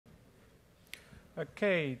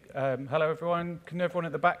Okay, hello everyone. Can everyone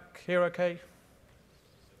at the back hear okay?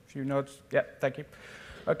 A few nods. Yeah, thank you.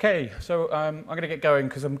 Okay, so I'm going to get going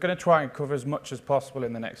because I'm going to try and cover as much as possible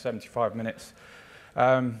in the next 75 minutes.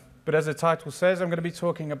 But as the title says, I'm going to be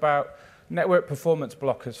talking about network performance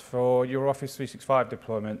blockers for your Office 365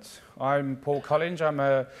 deployments. I'm Paul Collins. I'm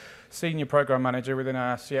a senior program manager within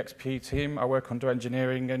our CXP team. I work under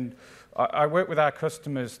engineering, and I work with our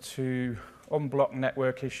customers to unblock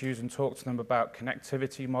network issues and talk to them about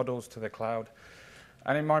connectivity models to the cloud.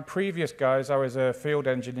 And in my previous guise, I was a field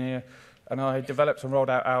engineer, and I developed and rolled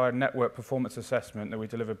out our network performance assessment that we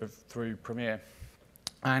deliver through Premier.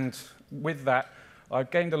 And with that,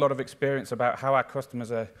 I've gained a lot of experience about how our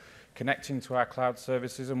customers are connecting to our cloud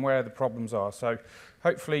services and where the problems are. So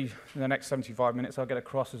hopefully, in the next 75 minutes, I'll get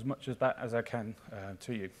across as much of that as I can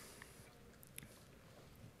to you.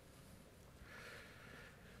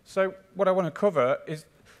 So what I want to cover is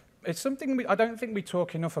it's something I don't think we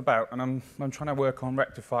talk enough about, and I'm trying to work on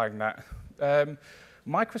rectifying that.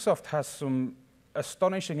 Microsoft has some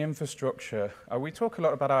astonishing infrastructure. We talk a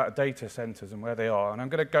lot about our data centers and where they are, and I'm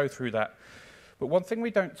going to go through that. But one thing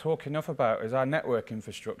we don't talk enough about is our network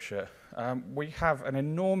infrastructure. We have an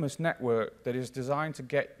enormous network that is designed to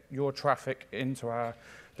get your traffic into our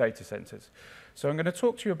data centers. So I'm going to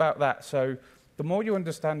talk to you about that. So the more you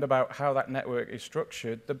understand about how that network is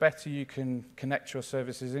structured, the better you can connect your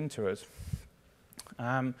services into us.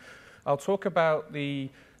 I'll talk about the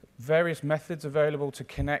various methods available to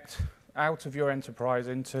connect out of your enterprise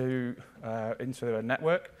into a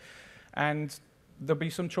network, and there'll be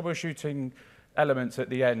some troubleshooting elements at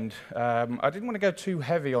the end. I didn't want to go too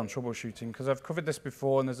heavy on troubleshooting because I've covered this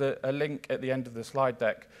before, and there's a link at the end of the slide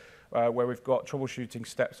deck where we've got troubleshooting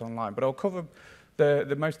steps online. But I'll cover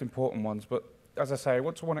the most important ones. But as I say,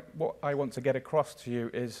 what I want to get across to you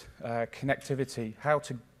is connectivity, how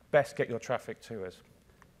to best get your traffic to us.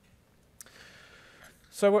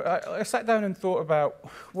 So I sat down and thought about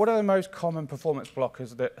what are the most common performance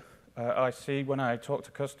blockers that I see when I talk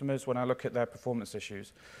to customers, when I look at their performance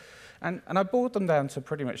issues. And I boiled them down to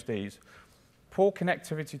pretty much these. Poor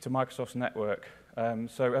connectivity to Microsoft's network.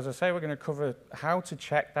 So as I say, we're going to cover how to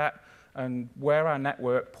check that and where our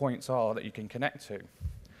network points are that you can connect to.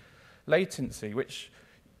 Latency, which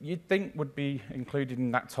you'd think would be included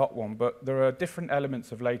in that top one, but there are different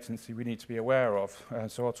elements of latency we need to be aware of.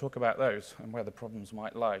 So I'll talk about those and where the problems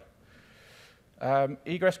might lie.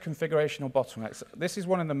 Egress configuration or bottlenecks. This is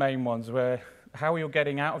one of the main ones where how you're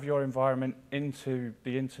getting out of your environment into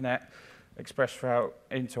the internet, express route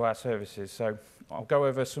into our services. So I'll go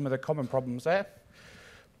over some of the common problems there.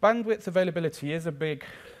 Bandwidth availability is a big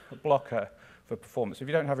blocker for performance. If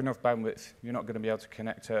you don't have enough bandwidth, you're not going to be able to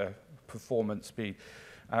connect to performance speed.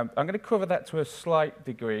 I'm going to cover that to a slight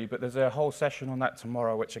degree, but there's a whole session on that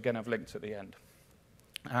tomorrow, which again I've linked at the end.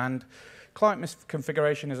 And client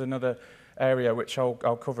misconfiguration is another area which I'll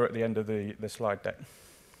cover at the end of the slide deck.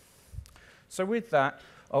 So with that,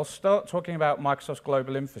 I'll start talking about Microsoft's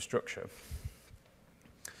global infrastructure.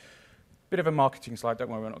 Bit of a marketing slide, don't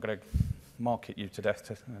worry, we're not going to market you to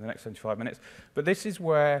death in the next 75 minutes. But this is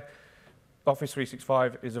where Office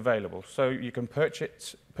 365 is available. So you can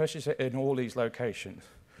purchase it in all these locations.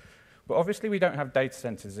 But obviously we don't have data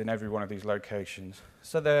centers in every one of these locations.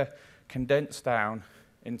 So they're condensed down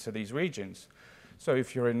into these regions. So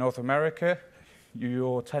if you're in North America,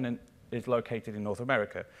 your tenant is located in North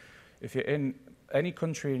America. If you're in any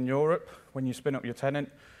country in Europe, when you spin up your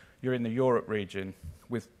tenant, you're in the Europe region,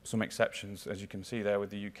 with some exceptions, as you can see there with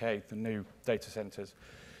the UK, the new data centers.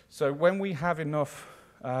 So when we have enough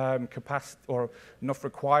capacity or enough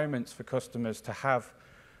requirements for customers to have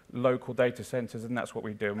local data centers, and that's what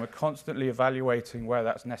we do. And we're constantly evaluating where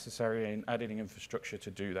that's necessary and adding infrastructure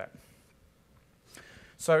to do that.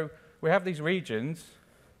 So we have these regions,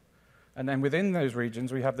 and then within those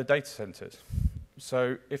regions, we have the data centers.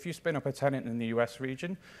 So if you spin up a tenant in the US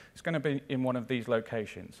region, it's going to be in one of these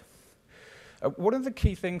locations. One of the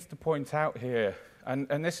key things to point out here,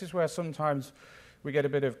 and this is where sometimes we get a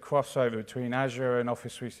bit of crossover between Azure and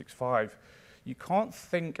Office 365, you can't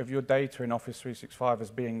think of your data in Office 365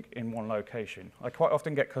 as being in one location. I quite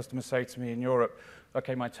often get customers say to me in Europe,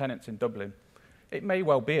 okay, my tenant's in Dublin. It may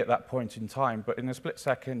well be at that point in time, but in a split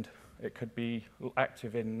second, it could be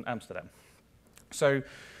active in Amsterdam. So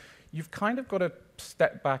you've kind of got to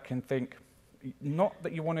step back and think, not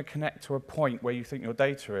that you want to connect to a point where you think your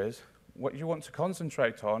data is. What you want to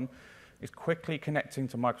concentrate on is quickly connecting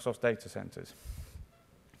to Microsoft's data centers.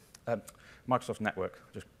 Microsoft network,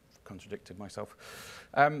 just contradicted myself.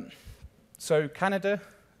 So Canada,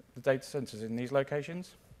 the data centers in these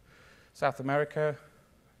locations. South America,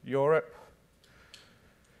 Europe,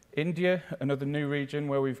 India, another new region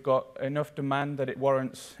where we've got enough demand that it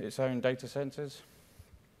warrants its own data centers.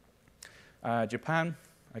 Japan,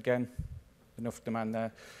 again, enough demand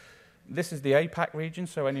there. This is the APAC region,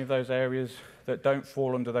 so any of those areas that don't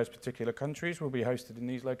fall under those particular countries will be hosted in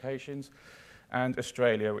these locations. And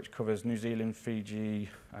Australia, which covers New Zealand, Fiji,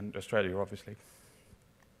 and Australia, obviously.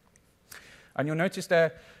 And you'll notice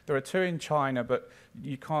there are 2 in China, but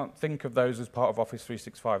you can't think of those as part of Office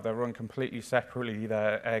 365. They're run completely separately.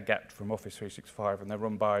 They're air-gapped from Office 365, and they're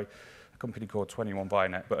run by a company called 21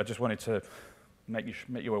 Vianet. But I just wanted to make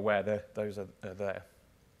you aware that those are there.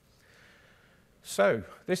 So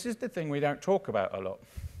this is the thing we don't talk about a lot,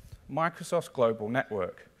 Microsoft's global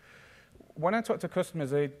network. When I talk to customers,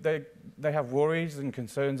 they have worries and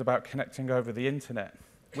concerns about connecting over the internet,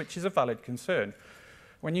 which is a valid concern.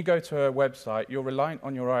 When you go to a website, you're reliant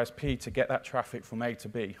on your ISP to get that traffic from A to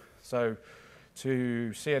B. So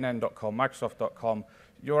to CNN.com, Microsoft.com,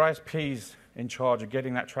 your ISP's in charge of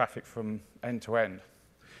getting that traffic from end to end,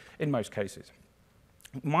 in most cases.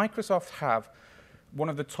 Microsoft have one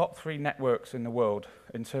of the top 3 networks in the world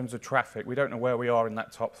in terms of traffic. We don't know where we are in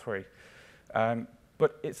that top 3.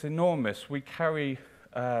 But it's enormous. We carry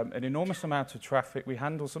an enormous amount of traffic. We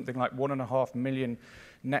handle something like 1.5 million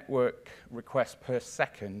network requests per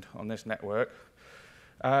second on this network.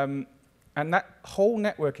 And that whole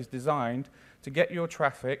network is designed to get your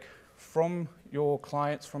traffic from your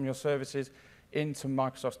clients, from your services, into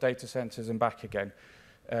Microsoft's data centers and back again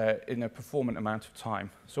in a performant amount of time.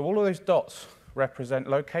 So all of those dots represent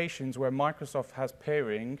locations where Microsoft has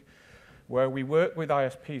peering, where we work with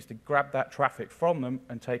ISPs to grab that traffic from them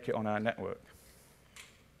and take it on our network.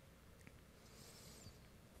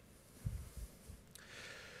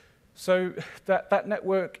 So that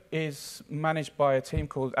network is managed by a team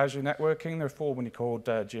called Azure Networking. They're formerly called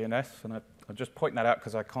GNS, and I'll just point that out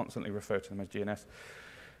because I constantly refer to them as GNS.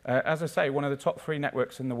 As I say, one of the top 3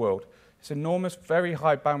 networks in the world. It's enormous, very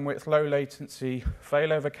high bandwidth, low latency,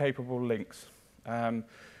 failover capable links.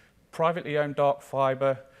 Privately owned dark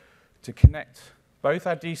fiber to connect both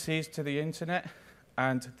our DCs to the internet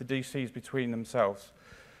and the DCs between themselves.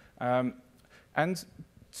 And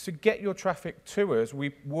to get your traffic to us,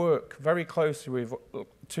 we work very closely with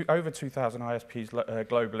over 2,000 ISPs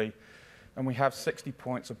globally, and we have 60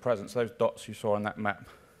 points of presence, those dots you saw on that map.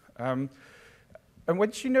 And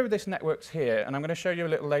once you know this network's here, and I'm going to show you a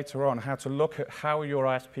little later on how to look at how your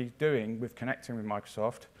ISP is doing with connecting with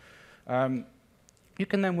Microsoft, you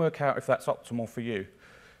can then work out if that's optimal for you.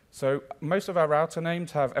 So most of our router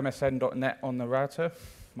names have msn.net on the router,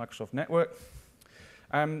 Microsoft Network.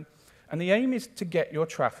 And the aim is to get your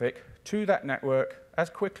traffic to that network as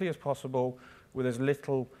quickly as possible with as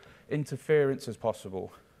little interference as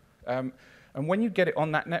possible. And when you get it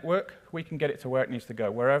on that network, we can get it to where it needs to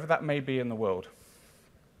go, wherever that may be in the world.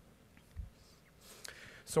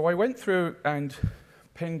 So I went through and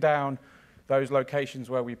pinned down those locations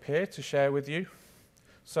where we peer to share with you.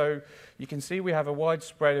 So you can see we have a wide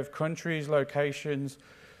spread of countries, locations.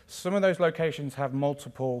 Some of those locations have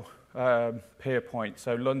multiple peer points.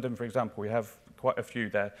 So London, for example, we have quite a few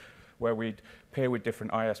there where we'd peer with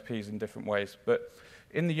different ISPs in different ways. But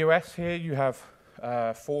in the US here, you have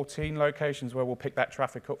 14 locations where we'll pick that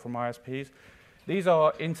traffic up from ISPs. These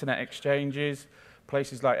are internet exchanges,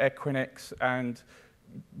 places like Equinix, and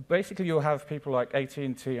basically you'll have people like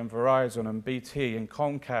AT&T and Verizon and BT and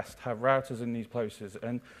Comcast have routers in these places,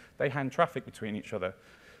 and they hand traffic between each other.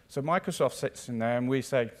 So Microsoft sits in there and we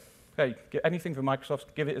say, hey, get anything from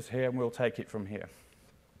Microsoft, give it us here and we'll take it from here.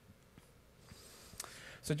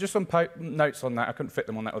 So just some notes on that. I couldn't fit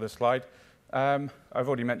them on that other slide. I've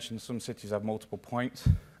already mentioned some cities have multiple points.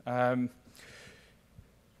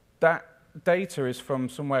 That data is from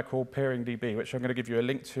somewhere called PeeringDB, which I'm going to give you a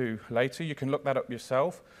link to later. You can look that up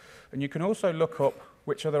yourself. And you can also look up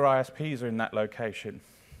which other ISPs are in that location.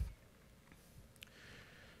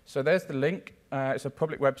 So there's the link. It's a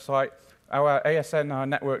public website. Our ASN, our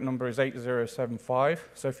network number is 8075.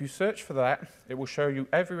 So if you search for that, it will show you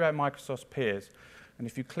everywhere Microsoft peers. And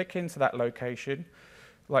if you click into that location,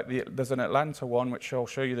 like there's an Atlanta one, which I'll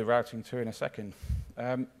show you the routing to in a second,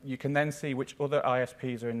 you can then see which other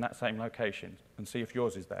ISPs are in that same location and see if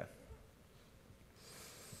yours is there.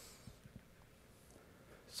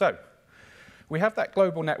 So we have that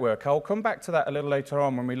global network. I'll come back to that a little later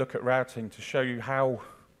on when we look at routing to show you how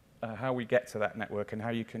we get to that network and how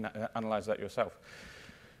you can analyze that yourself.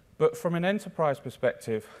 But from an enterprise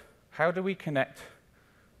perspective, how do we connect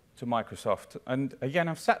to Microsoft? And again,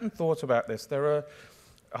 I've sat and thought about this. There are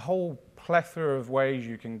a whole plethora of ways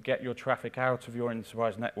you can get your traffic out of your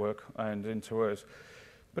enterprise network and into us.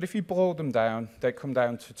 But if you boil them down, they come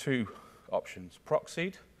down to two options,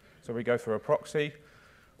 proxied So we go through a proxy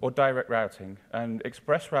or direct routing, and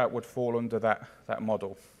ExpressRoute would fall under that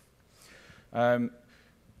model.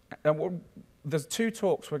 There's 2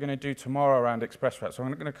 talks we're going to do tomorrow around ExpressRoute, so I'm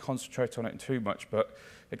not going to concentrate on it too much, but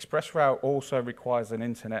ExpressRoute also requires an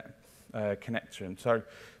internet connection. So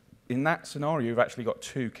in that scenario, you've actually got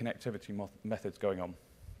 2 connectivity methods going on.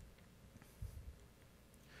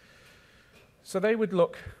 So they would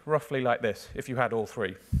look roughly like this if you had all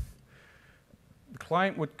 3. The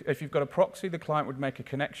client would, if you've got a proxy, the client would make a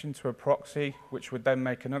connection to a proxy, which would then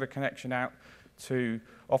make another connection out to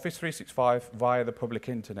Office 365 via the public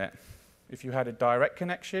internet. If you had a direct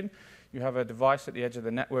connection, you have a device at the edge of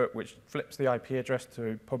the network which flips the IP address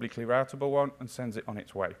to a publicly routable one and sends it on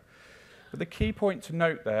its way. But the key point to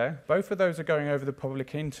note there, both of those are going over the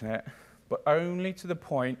public internet, but only to the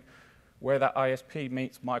point where that ISP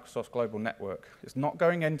meets Microsoft's global network. It's not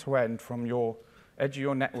going end-to-end from your edge of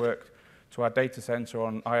your network to our data center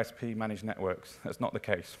on ISP managed networks. That's not the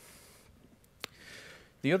case.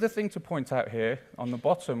 The other thing to point out here, on the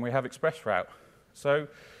bottom, we have ExpressRoute. So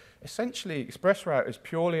essentially, ExpressRoute is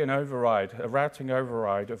purely an override, a routing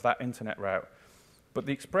override of that internet route. But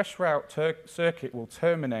the ExpressRoute circuit will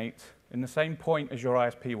terminate in the same point as your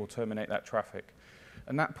ISP will terminate that traffic.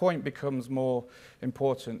 And that point becomes more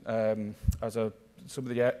important as some of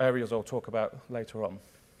the areas I'll talk about later on.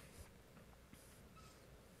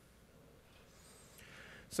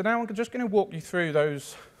 So now I'm just going to walk you through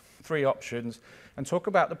those 3 options and talk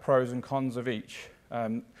about the pros and cons of each.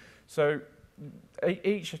 So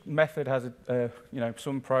each method has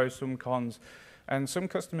some pros, some cons, and some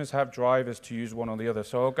customers have drivers to use one or the other.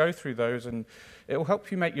 So I'll go through those, and it will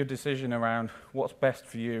help you make your decision around what's best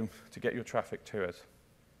for you to get your traffic to us.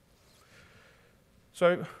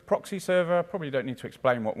 So proxy server, I probably don't need to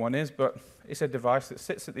explain what one is, but it's a device that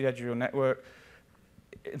sits at the edge of your network.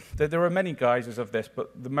 There are many guises of this,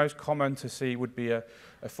 but the most common to see would be a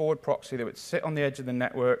forward proxy that would sit on the edge of the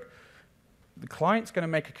network. The client's going to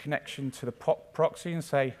make a connection to the proxy and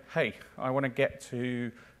say, hey, I want to get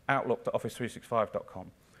to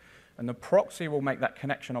outlook.office365.com. And the proxy will make that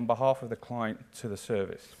connection on behalf of the client to the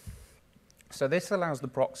service. So this allows the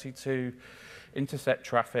proxy to intercept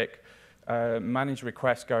traffic, manage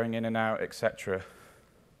requests going in and out, etc.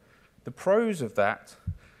 The pros of that,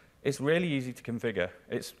 it's really easy to configure.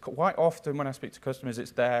 It's quite often when I speak to customers,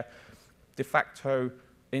 it's their de facto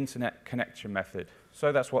internet connection method.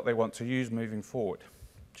 So that's what they want to use moving forward,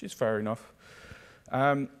 which is fair enough.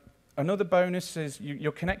 Another bonus is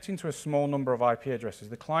you're connecting to a small number of IP addresses.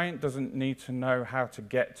 The client doesn't need to know how to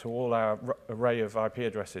get to all our array of IP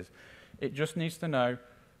addresses. It just needs to know,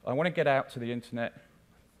 I want to get out to the internet.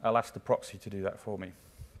 I'll ask the proxy to do that for me.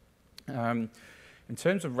 In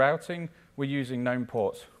terms of routing, we're using known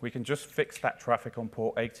ports. We can just fix that traffic on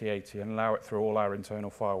port 8080 and allow it through all our internal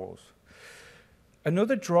firewalls.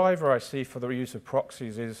 Another driver I see for the use of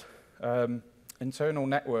proxies is internal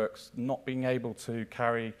networks not being able to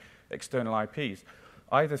carry external IPs.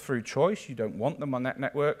 Either through choice, you don't want them on that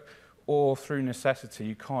network, or through necessity,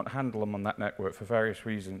 you can't handle them on that network for various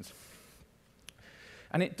reasons.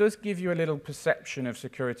 And it does give you a little perception of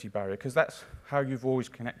security barrier, because that's how you've always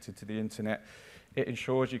connected to the internet. It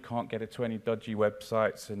ensures you can't get it to any dodgy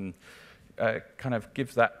websites and kind of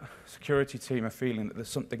gives that security team a feeling that there's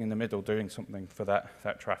something in the middle doing something for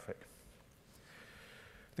that traffic.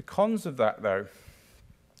 The cons of that, though,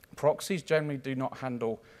 proxies generally do not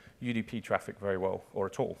handle UDP traffic very well, or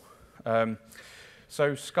at all.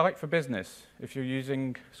 So Skype for Business, if you're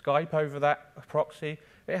using Skype over that proxy,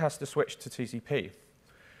 it has to switch to TCP.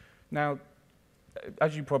 Now,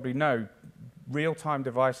 as you probably know, real-time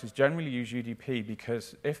devices generally use UDP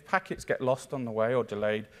because if packets get lost on the way or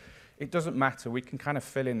delayed, it doesn't matter. We can kind of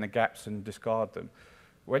fill in the gaps and discard them.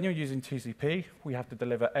 When you're using TCP, we have to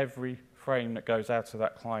deliver every frame that goes out to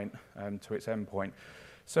that client to its endpoint.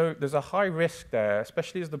 So there's a high risk there,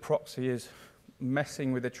 especially as the proxy is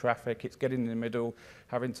messing with the traffic. It's getting in the middle,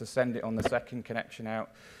 having to send it on the second connection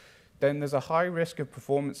out. Then there's a high risk of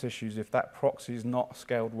performance issues if that proxy is not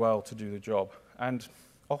scaled well to do the job. And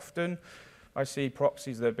often, I see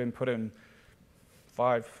proxies that have been put in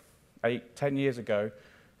 5, 8, 10 years ago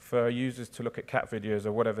for users to look at cat videos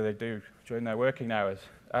or whatever they do during their working hours.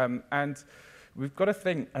 And we've got to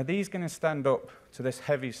think, are these going to stand up to this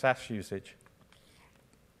heavy SaaS usage?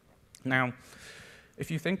 Now, if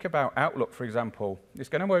you think about Outlook, for example, it's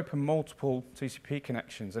going to open multiple TCP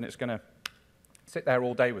connections, and it's going to sit there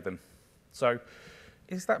all day with them. So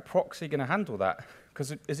is that proxy going to handle that?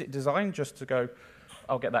 Because is it designed just to go,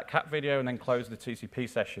 I'll get that cat video and then close the TCP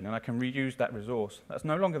session, and I can reuse that resource? That's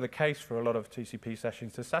no longer the case for a lot of TCP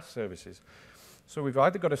sessions to SaaS services. So we've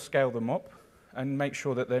either got to scale them up and make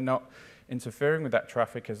sure that they're not interfering with that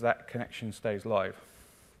traffic as that connection stays live.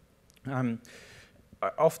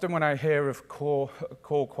 Often when I hear of core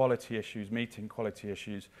quality issues, meeting quality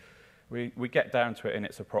issues, we get down to it and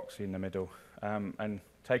it's a proxy in the middle. And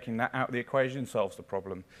taking that out of the equation solves the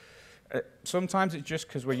problem. Sometimes it's just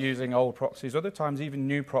because we're using old proxies. Other times even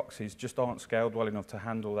new proxies just aren't scaled well enough to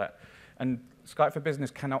handle that. And Skype for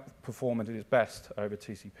Business cannot perform at its best over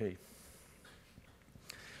TCP.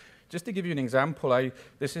 Just to give you an example,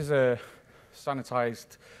 this is a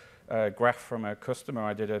sanitized graph from a customer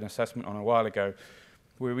I did an assessment on a while ago.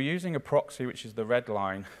 We were using a proxy, which is the red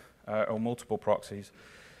line, or multiple proxies,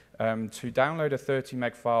 to download a 30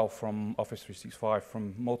 meg file from Office 365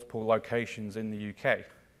 from multiple locations in the UK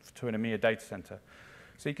to an EMEA data center.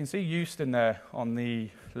 So you can see Euston there on the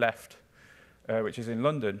left, which is in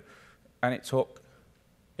London, and it took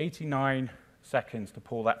 89 seconds to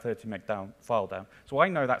pull that 30 meg file down. So I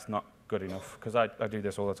know that's not good enough, because I do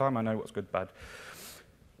this all the time. I know what's good, bad.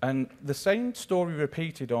 And the same story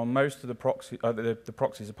repeated on most of the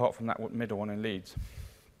proxies apart from that middle one in Leeds.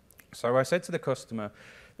 So I said to the customer,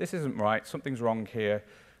 this isn't right, something's wrong here.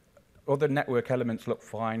 Other network elements look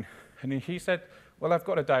fine. And he said, well, I've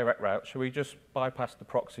got a direct route. Shall we just bypass the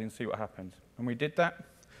proxy and see what happens? And we did that,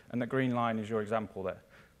 and the green line is your example there.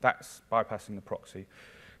 That's bypassing the proxy.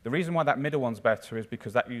 The reason why that middle one's better is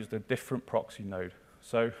because that used a different proxy node.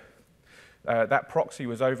 So that proxy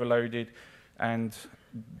was overloaded, and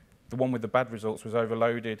the one with the bad results was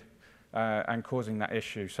overloaded and causing that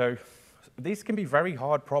issue. So these can be very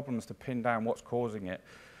hard problems to pin down what's causing it.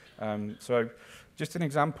 So just an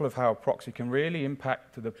example of how a proxy can really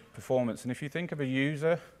impact the performance. And if you think of a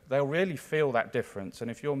user, they'll really feel that difference.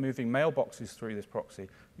 And if you're moving mailboxes through this proxy,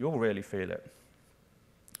 you'll really feel it.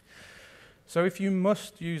 So if you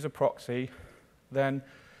must use a proxy, then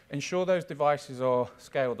ensure those devices are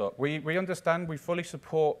scaled up. We understand, we fully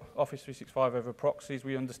support Office 365 over proxies.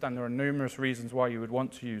 We understand there are numerous reasons why you would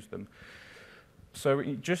want to use them. So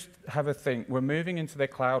just have a think. We're moving into the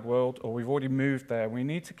cloud world, or we've already moved there. We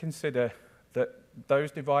need to consider that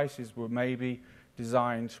those devices were maybe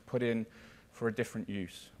designed, put in for a different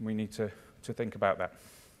use. We need to think about that.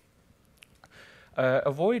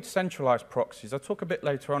 Avoid centralized proxies. I'll talk a bit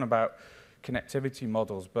later on about connectivity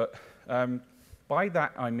models, but by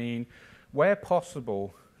that I mean, where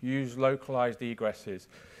possible, use localized egresses.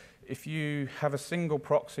 If you have a single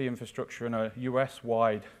proxy infrastructure in a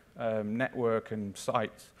US-wide network and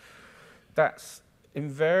sites, that's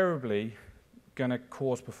invariably going to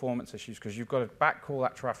cause performance issues because you've got to backcall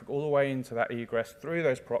that traffic all the way into that egress, through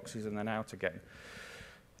those proxies, and then out again.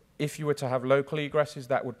 If you were to have local egresses,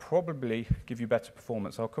 that would probably give you better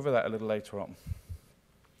performance. I'll cover that a little later on.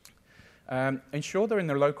 Ensure they're in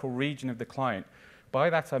the local region of the client. By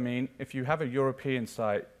that I mean, if you have a European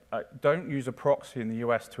site, don't use a proxy in the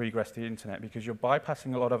US to egress the internet, because you're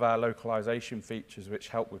bypassing a lot of our localization features which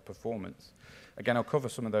help with performance. Again, I'll cover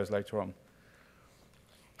some of those later on.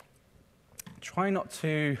 Try not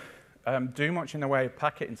to do much in the way of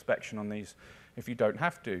packet inspection on these if you don't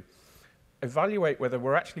have to. Evaluate whether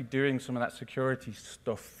we're actually doing some of that security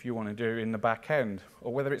stuff you want to do in the back end,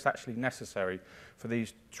 or whether it's actually necessary for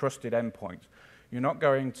these trusted endpoints. You're not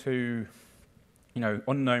going to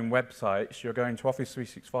unknown websites. You're going to Office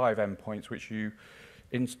 365 endpoints, which you,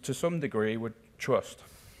 to some degree, would trust.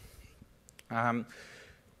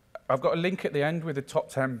 I've got a link at the end with the top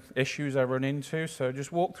 10 issues I run into, so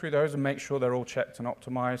just walk through those and make sure they're all checked and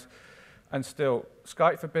optimized. And still,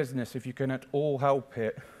 Skype for Business, if you can at all help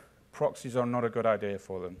it, proxies are not a good idea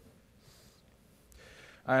for them.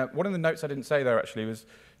 One of the notes I didn't say there actually was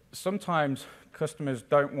sometimes customers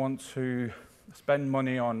don't want to spend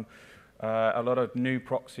money on a lot of new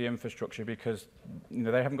proxy infrastructure because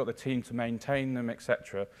they haven't got the team to maintain them,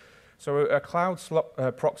 etc. So a cloud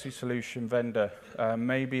proxy solution vendor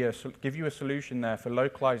may give you a solution there for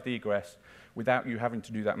localized egress without you having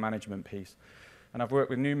to do that management piece. And I've worked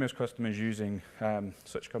with numerous customers using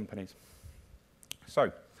such companies.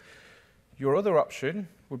 So your other option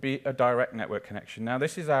would be a direct network connection. Now,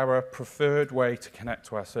 this is our preferred way to connect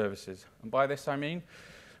to our services. And by this, I mean,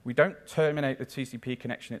 we don't terminate the TCP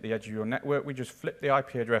connection at the edge of your network. We just flip the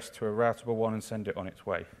IP address to a routable one and send it on its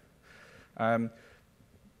way.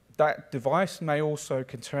 That device may also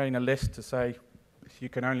contain a list to say you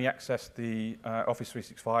can only access the Office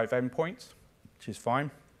 365 endpoints, which is fine.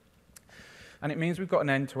 And it means we've got an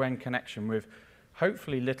end-to-end connection with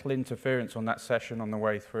hopefully little interference on that session on the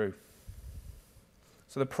way through.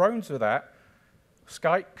 So the pros of that,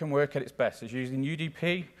 Skype can work at its best. It's using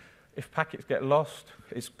UDP. If packets get lost,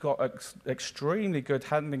 it's got extremely good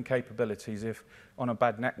handling capabilities if on a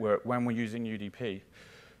bad network when we're using UDP.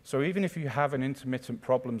 So even if you have an intermittent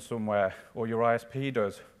problem somewhere, or your ISP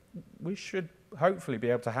does, we should hopefully be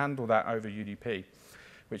able to handle that over UDP,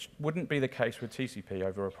 which wouldn't be the case with TCP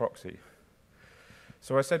over a proxy.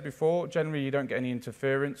 So I said before, generally you don't get any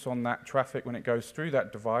interference on that traffic when it goes through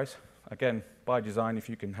that device. Again, by design, if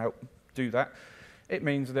you can help do that, it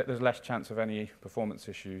means that there's less chance of any performance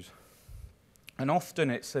issues. And often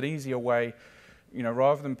it's an easier way,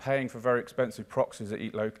 rather than paying for very expensive proxies at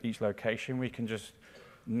each location, we can just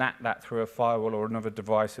NAT that through a firewall or another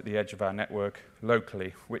device at the edge of our network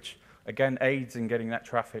locally, which again aids in getting that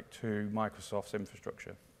traffic to Microsoft's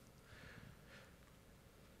infrastructure.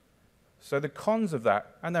 So the cons of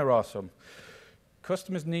that, and there are some,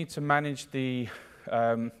 customers need to manage the,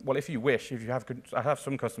 well, if you wish, I have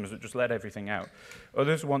some customers that just let everything out.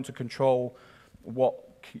 Others want to control what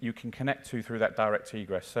you can connect to through that direct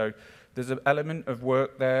egress. So there's an element of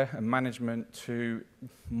work there and management to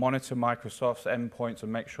monitor Microsoft's endpoints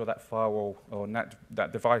and make sure that firewall or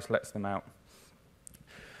that device lets them out.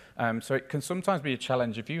 So it can sometimes be a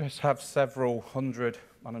challenge. If you have several hundred,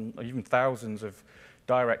 even thousands of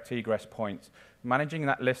direct egress points, managing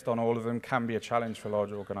that list on all of them can be a challenge for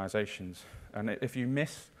large organizations. And if you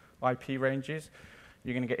miss IP ranges,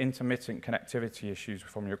 you're going to get intermittent connectivity issues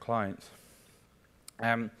from your clients.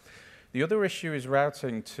 The other issue is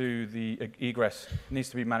routing to the egress needs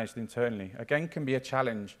to be managed internally. Again, can be a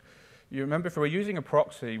challenge. You remember, if we're using a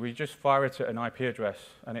proxy, we just fire it at an IP address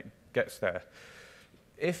and it gets there.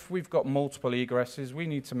 If we've got multiple egresses, we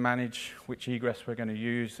need to manage which egress we're going to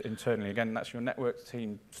use internally. Again, that's your network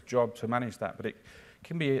team's job to manage that, but it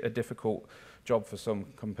can be a difficult job for some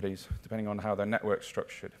companies, depending on how their network's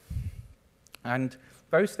structured. And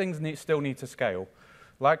those things still need to scale.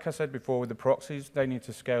 Like I said before with the proxies, they need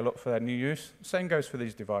to scale up for their new use. Same goes for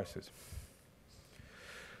these devices.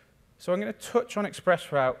 So I'm going to touch on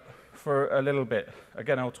ExpressRoute for a little bit.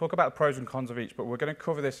 Again, I'll talk about the pros and cons of each, but we're going to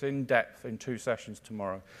cover this in depth in 2 sessions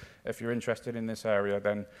tomorrow. If you're interested in this area,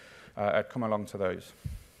 then I'd come along to those.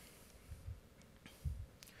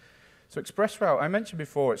 So ExpressRoute, I mentioned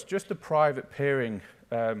before, it's just a private peering.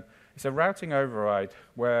 It's a routing override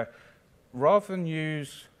where rather than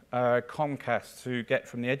use Comcast to get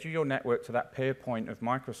from the edge of your network to that peer point of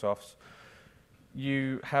Microsoft's,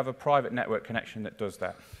 you have a private network connection that does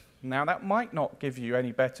that. Now, that might not give you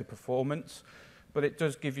any better performance, but it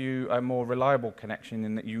does give you a more reliable connection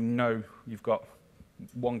in that you've got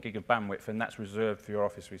 1 gig of bandwidth, and that's reserved for your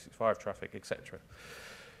Office 365 traffic, etc.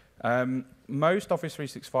 Most Office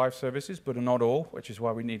 365 services, but not all, which is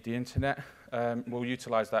why we need the internet, will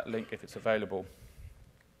utilize that link if it's available.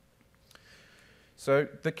 So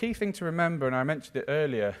the key thing to remember, and I mentioned it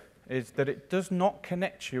earlier, is that it does not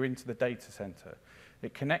connect you into the data center.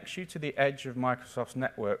 It connects you to the edge of Microsoft's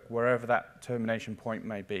network, wherever that termination point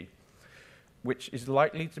may be, which is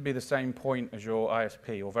likely to be the same point as your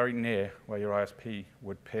ISP, or very near where your ISP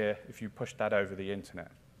would peer if you push that over the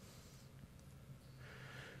internet.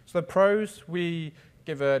 So the pros, we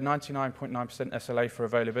give a 99.9% SLA for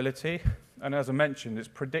availability, and as I mentioned, it's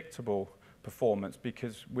predictable performance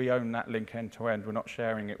because we own that link end to end. We're not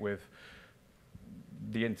sharing it with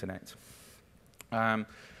the internet.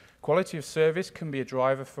 Quality of service can be a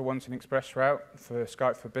driver for wanting ExpressRoute for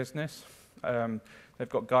Skype for Business. They've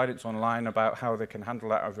got guidance online about how they can handle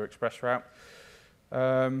that over ExpressRoute.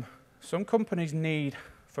 Some companies need,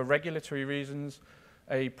 for regulatory reasons,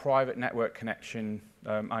 a private network connection,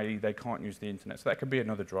 i.e. they can't use the internet. So that could be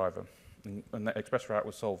another driver, and the ExpressRoute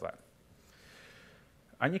will solve that.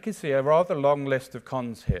 And you can see a rather long list of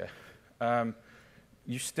cons here.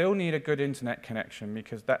 You still need a good internet connection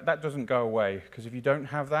because that doesn't go away, because if you don't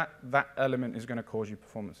have that, that element is going to cause you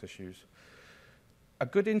performance issues. A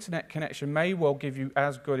good internet connection may well give you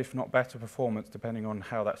as good, if not better, performance depending on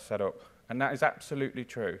how that's set up. And that is absolutely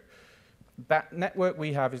true. That network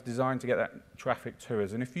we have is designed to get that traffic to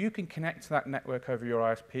us. And if you can connect to that network over your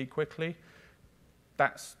ISP quickly,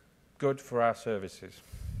 that's good for our services.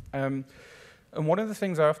 And one of the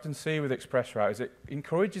things I often see with ExpressRoute is it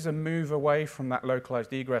encourages a move away from that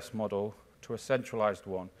localized egress model to a centralized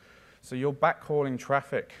one. So you're backhauling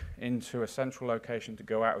traffic into a central location to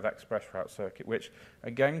go out of that ExpressRoute circuit, which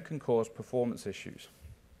again can cause performance issues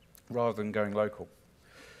rather than going local.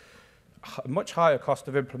 Much higher cost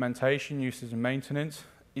of implementation, usage and maintenance.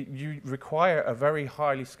 You require a very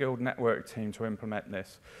highly skilled network team to implement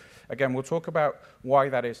this. Again, we'll talk about why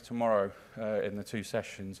that is tomorrow in the 2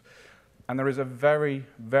 sessions. And there is a very,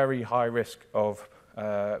 very high risk of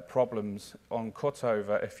problems on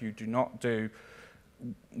cutover if you do not do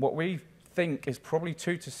what we think is probably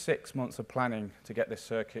 2 to 6 months of planning to get this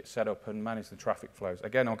circuit set up and manage the traffic flows.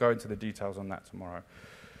 Again, I'll go into the details on that tomorrow.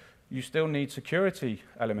 you still need security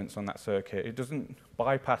elements on that circuit. It doesn't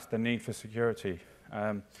bypass the need for security.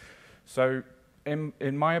 So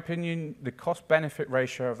in my opinion, the cost-benefit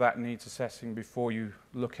ratio of that needs assessing before you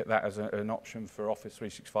look at that as an option for Office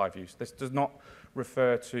 365 use. This does not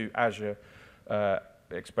refer to Azure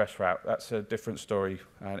ExpressRoute. That's a different story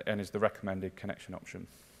and is the recommended connection option.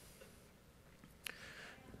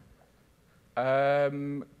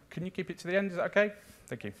 Can you keep it to the end? Is that okay?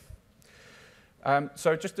 Thank you.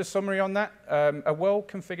 So just a summary on that. A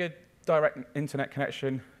well-configured direct internet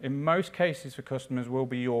connection, in most cases for customers, will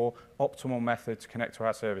be your optimal method to connect to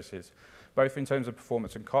our services, both in terms of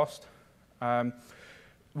performance and cost.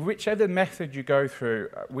 Whichever method you go through,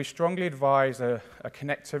 we strongly advise a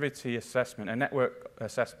connectivity assessment, a network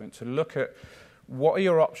assessment, to look at what are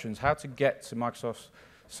your options, how to get to Microsoft's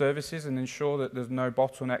services and ensure that there's no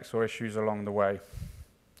bottlenecks or issues along the way.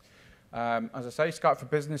 As I say, Skype for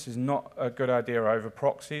Business is not a good idea over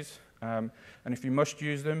proxies, and if you must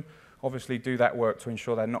use them, obviously do that work to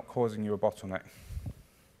ensure they're not causing you a bottleneck.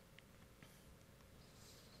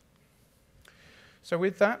 So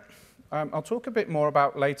with that, I'll talk a bit more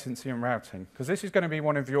about latency and routing, because this is going to be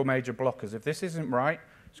one of your major blockers. If this isn't right,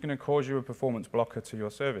 it's going to cause you a performance blocker to your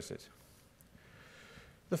services.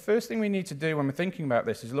 The first thing we need to do when we're thinking about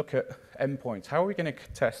this is look at endpoints. How are we going to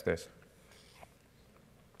test this?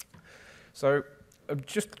 So I'm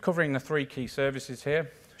just covering the 3 key services here.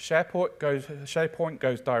 SharePoint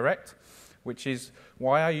goes direct, which is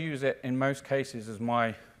why I use it in most cases as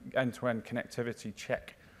my end-to-end connectivity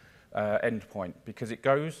check endpoint, because it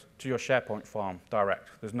goes to your SharePoint farm direct.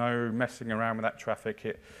 There's no messing around with that traffic.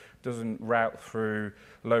 It doesn't route through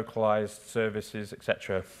localized services,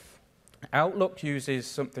 etc. Outlook uses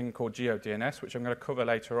something called GeoDNS, which I'm going to cover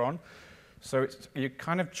later on. So you're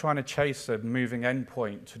kind of trying to chase a moving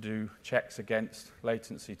endpoint to do checks against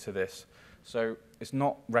latency to this. So it's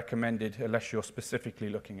not recommended unless you're specifically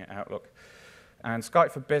looking at Outlook. And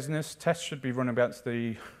Skype for Business, tests should be run against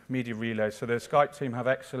the media relay. So the Skype team have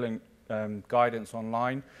excellent guidance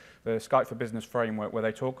online, the Skype for Business framework, where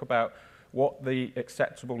they talk about what the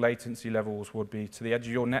acceptable latency levels would be to the edge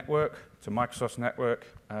of your network, to Microsoft's network,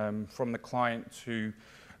 from the client to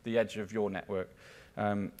the edge of your network.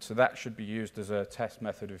 So that should be used as a test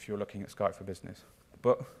method if you're looking at Skype for Business.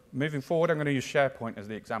 But moving forward, I'm going to use SharePoint as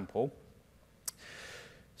the example.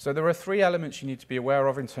 So there are 3 elements you need to be aware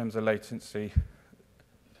of in terms of latency.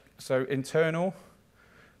 So internal,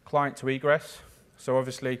 client to egress. So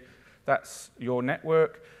obviously, that's your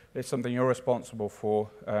network. It's something you're responsible for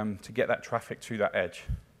to get that traffic to that edge.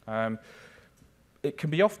 It can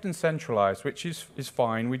be often centralized, which is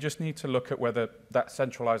fine. We just need to look at whether that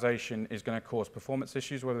centralization is going to cause performance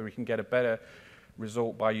issues, whether we can get a better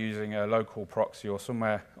result by using a local proxy or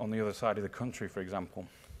somewhere on the other side of the country, for example.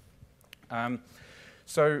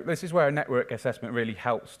 So this is where a network assessment really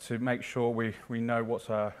helps to make sure we know what's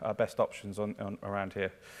our best options around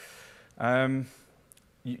here.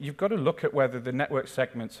 You've got to look at whether the network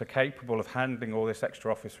segments are capable of handling all this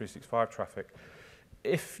extra Office 365 traffic.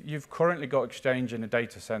 If you've currently got Exchange in a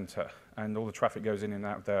data center and all the traffic goes in and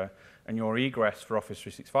out there, and your egress for Office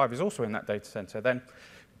 365 is also in that data center, then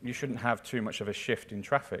you shouldn't have too much of a shift in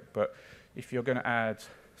traffic. But if you're going to add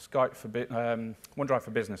OneDrive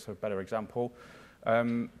for Business, a better example,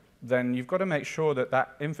 then you've got to make sure that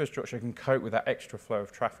that infrastructure can cope with that extra flow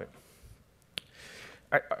of traffic.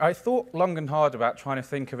 I thought long and hard about trying to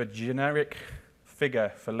think of a generic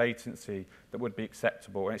figure for latency that would be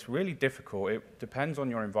acceptable, and it's really difficult. It depends on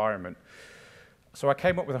your environment. So I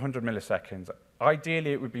came up with 100 milliseconds.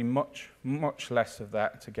 Ideally, it would be much, much less of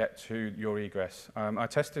that to get to your egress. I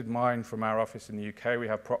tested mine from our office in the UK. We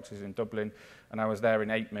have proxies in Dublin, and I was there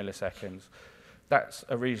in 8 milliseconds. That's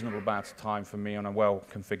a reasonable amount of time for me on a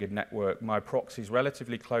well-configured network. My proxy is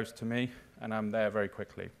relatively close to me, and I'm there very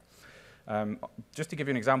quickly. Just to give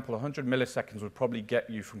you an example, 100 milliseconds would probably get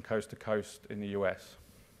you from coast to coast in the US.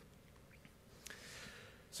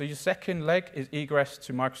 So your second leg is egress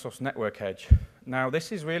to Microsoft's network edge. Now,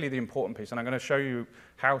 this is really the important piece, and I'm going to show you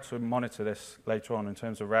how to monitor this later on in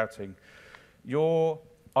terms of routing. Your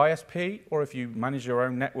ISP, or if you manage your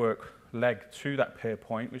own network leg to that peer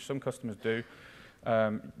point, which some customers do,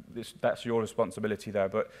 that's your responsibility there.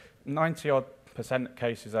 But 90-odd% of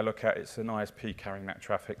cases I look at, it's an ISP carrying that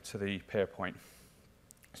traffic to the peer point.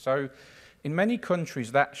 So in many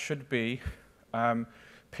countries, that should be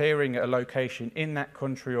peering at a location in that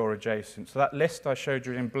country or adjacent. So that list I showed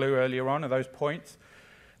you in blue earlier on are those points.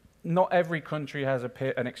 Not every country has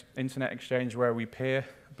an internet exchange where we peer,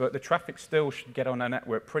 but the traffic still should get on our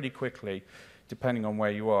network pretty quickly, depending on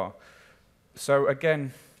where you are. So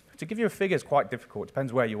again, to give you a figure is quite difficult. It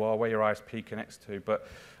depends where you are, where your ISP connects to. But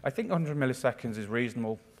I think 100 milliseconds is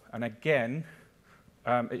reasonable. And again,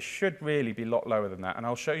 it should really be a lot lower than that. And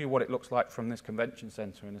I'll show you what it looks like from this convention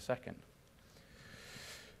center in a second.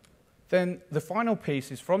 Then the final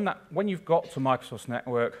piece is from that, when you've got to Microsoft's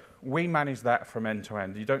network, we manage that from end to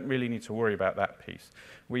end. You don't really need to worry about that piece.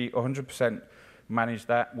 We 100% manage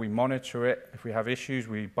that. We monitor it. If we have issues,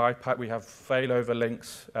 we bypass. We have failover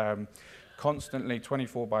links, constantly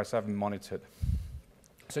 24/7 monitored.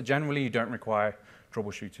 So generally, you don't require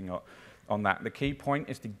troubleshooting on that. The key point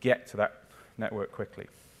is to get to that network quickly.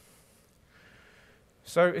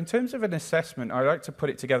 So in terms of an assessment, I like to put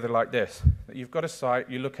it together like this. That you've got a site,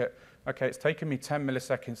 you look at, okay, it's taken me 10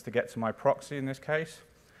 milliseconds to get to my proxy in this case.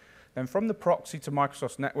 Then from the proxy to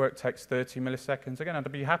Microsoft's network takes 30 milliseconds. Again,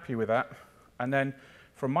 I'd be happy with that. And then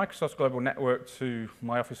from Microsoft's global network to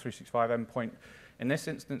my Office 365 endpoint, in this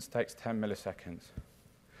instance, takes 10 milliseconds.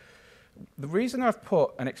 The reason I've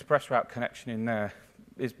put an express route connection in there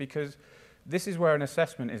is because this is where an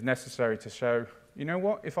assessment is necessary to show, you know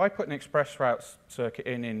what, if I put an express route circuit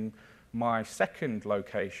in my second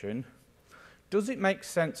location, does it make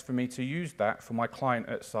sense for me to use that for my client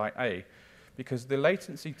at site A? Because the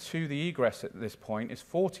latency to the egress at this point is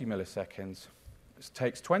 40 milliseconds. It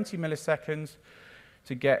takes 20 milliseconds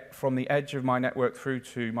to get from the edge of my network through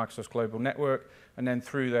to Microsoft's global network, and then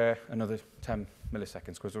through there another 10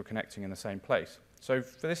 milliseconds because we're connecting in the same place. So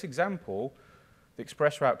for this example, the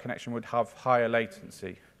express route connection would have higher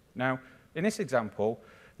latency. Now, in this example,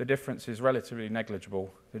 the difference is relatively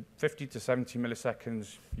negligible. The 50 to 70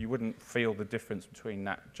 milliseconds, you wouldn't feel the difference between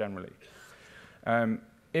that generally.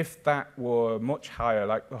 If that were much higher,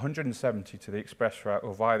 like 170 to the express route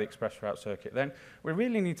or via the express route circuit, then we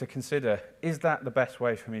really need to consider, is that the best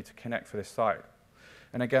way for me to connect for this site?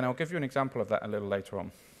 And again, I'll give you an example of that a little later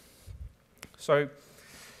on. So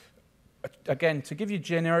again, to give you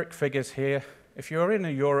generic figures here, if you're in a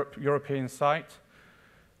European site,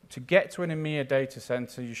 to get to an EMEA data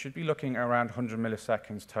center, you should be looking at around 100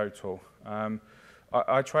 milliseconds total.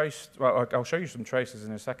 I traced, well, I'll show you some traces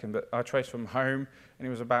in a second, but I traced from home, and it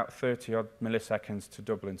was about 30 odd milliseconds to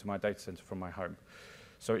Dublin to my data center from my home.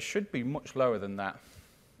 So it should be much lower than that.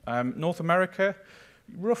 North America,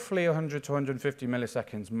 roughly 100 to 150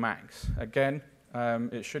 milliseconds max. Again,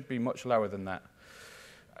 it should be much lower than that.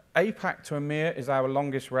 APAC to EMEA is our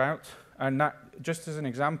longest route, and that, just as an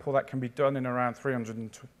example, that can be done in around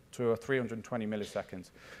 300 to 320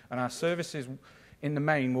 milliseconds. And our services, in the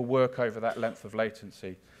main, will work over that length of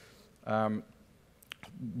latency,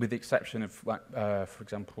 with the exception of, like, for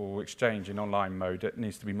example, Exchange in online mode. It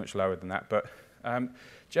needs to be much lower than that. But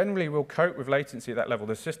generally, we'll cope with latency at that level.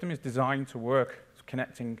 The system is designed to work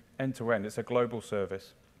connecting end-to-end. It's a global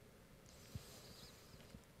service.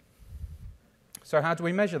 So how do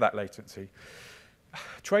we measure that latency?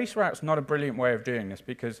 Traceroute's not a brilliant way of doing this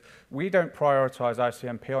because we don't prioritize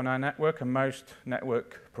ICMP on our network, and most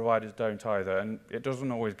network providers don't either, and it doesn't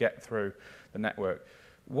always get through the network.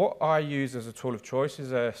 What I use as a tool of choice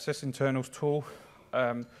is a sysinternals tool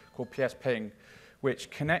called PSPing, which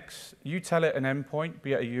connects, you tell it an endpoint,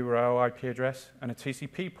 be it a URL, IP address, and a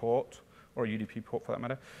TCP port, or a UDP port for that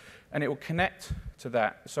matter, and it will connect to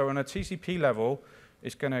that. So on a TCP level,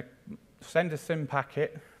 it's going to send a SYN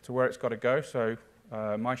packet to where it's got to go, so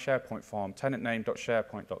my SharePoint farm,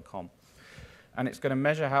 tenantname.sharepoint.com. And it's going to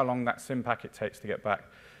measure how long that SYN packet takes to get back.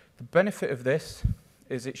 The benefit of this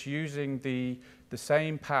is it's using the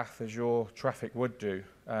same path as your traffic would do,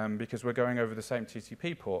 because we're going over the same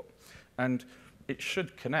TCP port. And it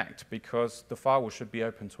should connect because the firewall should be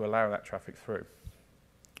open to allow that traffic through.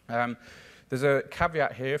 There's a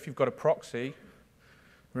caveat here. If you've got a proxy,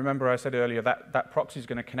 remember I said earlier that proxy is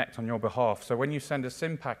going to connect on your behalf. So when you send a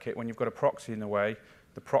SYN packet, when you've got a proxy in the way,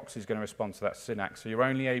 the proxy is going to respond to that SYN ACK. So you're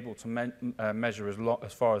only able to measure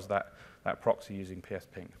as far as that proxy using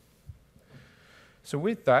PSPing. So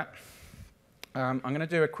with that, I'm going to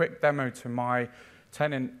do a quick demo to my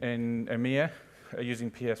tenant in EMEA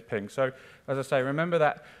using PSPing. So as I say, remember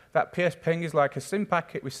that PSPing is like a SYN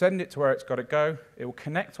packet. We send it to where it's got to go. It will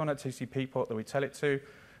connect on a TCP port that we tell it to,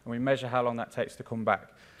 and we measure how long that takes to come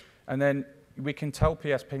back. And then we can tell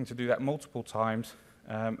PSPing to do that multiple times,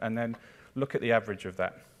 and then look at the average of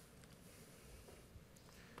that.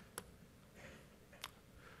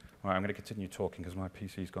 All right, I'm going to continue talking because my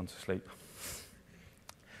PC's gone to sleep.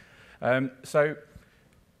 So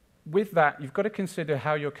with that, you've got to consider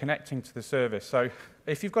how you're connecting to the service. So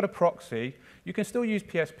if you've got a proxy, you can still use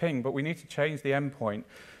PSPing, but we need to change the endpoint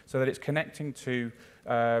so that it's connecting to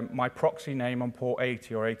my proxy name on port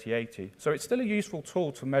 80 or 8080. So it's still a useful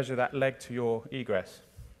tool to measure that leg to your egress.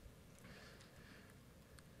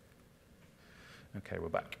 Okay, we're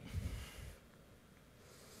back.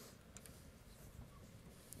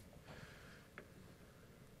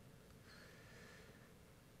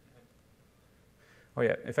 Oh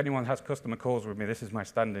yeah, if anyone has customer calls with me, this is my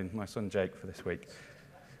stand-in, my son Jake, for this week.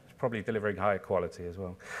 He's probably delivering higher quality as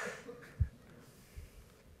well.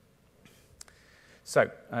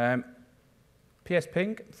 So, PS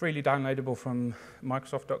Ping, freely downloadable from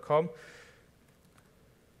Microsoft.com.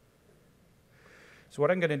 So what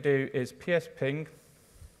I'm going to do is PS Ping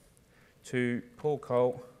to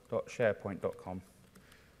paulcole.sharepoint.com,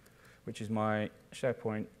 which is my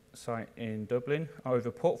SharePoint site in Dublin, over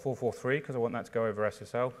port 443, because I want that to go over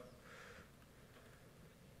SSL.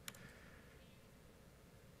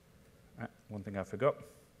 One thing I forgot.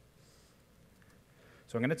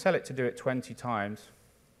 So I'm going to tell it to do it 20 times.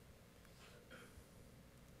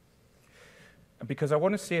 Because I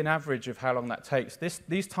want to see an average of how long that takes.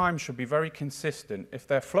 These times should be very consistent. If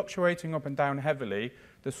they're fluctuating up and down heavily,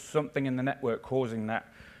 there's something in the network causing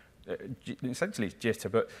that. Essentially, it's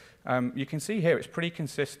jitter, but you can see here it's pretty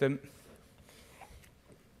consistent.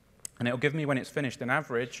 And it'll give me, when it's finished, an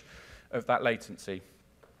average of that latency.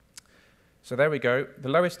 So there we go. The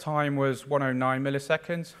lowest time was 109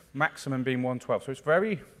 milliseconds, maximum being 112. So it's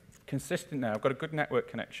very consistent now. I've got a good network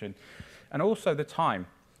connection. And also the time.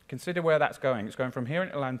 Consider where that's going. It's going from here in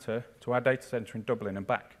Atlanta to our data center in Dublin and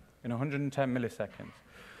back in 110 milliseconds.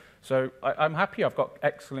 So I'm happy I've got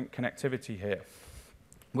excellent connectivity here,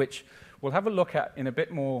 which we'll have a look at in a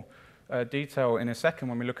bit more detail in a second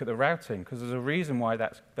when we look at the routing, because there's a reason why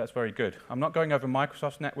that's very good. I'm not going over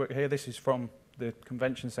Microsoft's network here. This is from the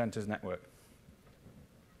convention center's network.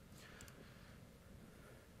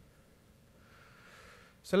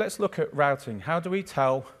 So let's look at routing. How do we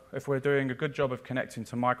tell if we're doing a good job of connecting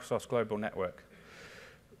to Microsoft's global network?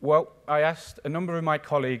 Well, I asked a number of my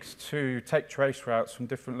colleagues to take trace routes from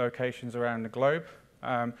different locations around the globe,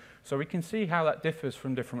 so we can see how that differs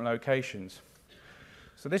from different locations.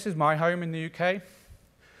 So this is my home in the UK,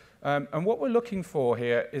 and what we're looking for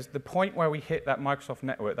here is the point where we hit that Microsoft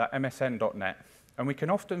network, that MSN.net, and we can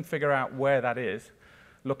often figure out where that is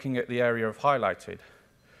looking at the area I've highlighted.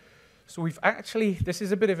 So we've actually, this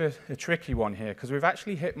is a bit of a tricky one here, because we've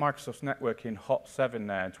actually hit Microsoft's network in hop 7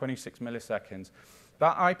 there, 26 milliseconds.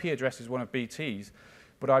 That IP address is one of BT's,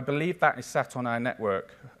 but I believe that is sat on our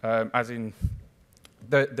network, as in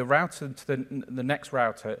the router to the next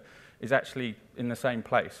router is actually in the same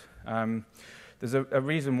place. There's a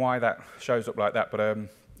reason why that shows up like that, but I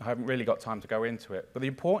haven't really got time to go into it. But the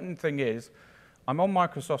important thing is, I'm on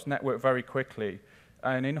Microsoft's network very quickly,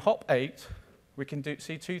 and in hop 8, we can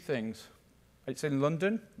see two things. It's in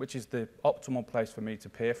London, which is the optimal place for me to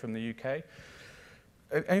peer from the UK.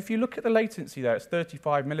 And if you look at the latency there, it's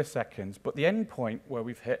 35 milliseconds, but the endpoint where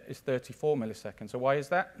we've hit is 34 milliseconds. So why is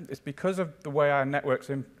that? It's because of the way our network's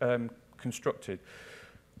constructed.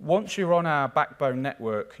 Once you're on our backbone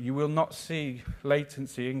network, you will not see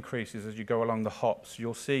latency increases as you go along the hops.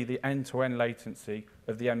 You'll see the end-to-end latency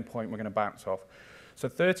of the endpoint we're going to bounce off. So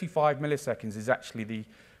 35 milliseconds is actually the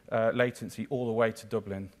latency all the way to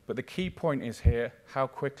Dublin. But the key point is here, how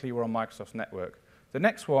quickly we're on Microsoft's network. The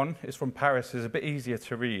next one is from Paris, is a bit easier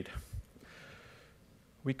to read.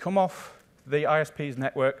 We come off the ISP's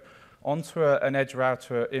network onto an edge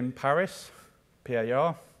router in Paris,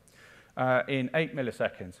 PAR, in 8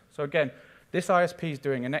 milliseconds. So again, this ISP is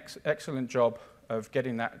doing an excellent job of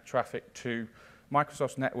getting that traffic to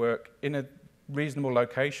Microsoft's network in a reasonable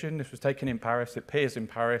location. This was taken in Paris, it peers in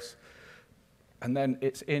Paris, and then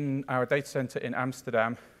it's in our data center in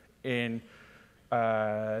Amsterdam in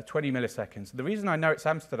 20 milliseconds. The reason I know it's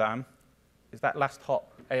Amsterdam is that last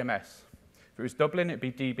hop, AMS. If it was Dublin, it'd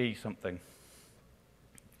be DB something.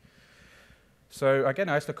 So again,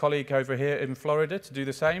 I asked a colleague over here in Florida to do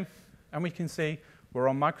the same, and we can see we're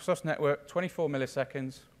on Microsoft's network, 24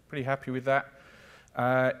 milliseconds, pretty happy with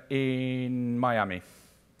that, in Miami,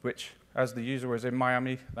 which, as the user was in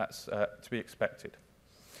Miami, that's to be expected.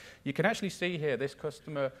 You can actually see here this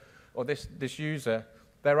customer, or this user,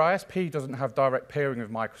 their ISP doesn't have direct peering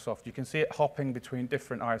with Microsoft. You can see it hopping between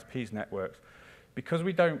different ISPs networks. Because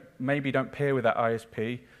we maybe don't peer with that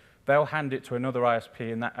ISP, they'll hand it to another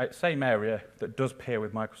ISP in that same area that does peer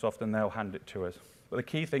with Microsoft, and they'll hand it to us. But the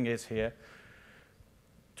key thing is here,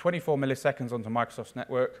 24 milliseconds onto Microsoft's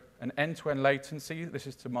network, an end-to-end latency. This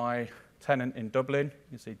is to my tenant in Dublin.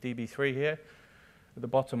 You see DB3 here, at the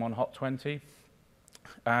bottom on hop 20,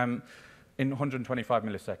 in 125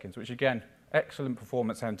 milliseconds, which again, excellent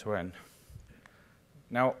performance end-to-end.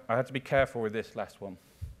 Now, I had to be careful with this last one.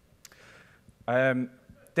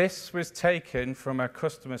 This was taken from a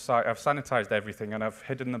customer site. I've sanitized everything, and I've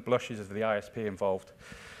hidden the blushes of the ISP involved.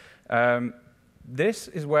 This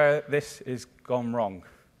is where this is gone wrong,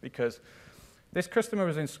 because this customer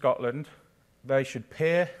was in Scotland. They should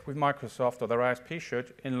peer with Microsoft, or their ISP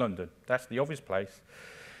should, in London. That's the obvious place.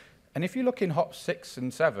 And if you look in hop 6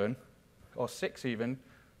 and 7, or 6 even,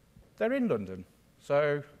 they're in London.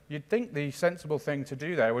 So you'd think the sensible thing to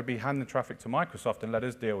do there would be hand the traffic to Microsoft and let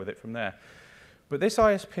us deal with it from there. But this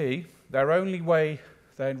ISP, their only way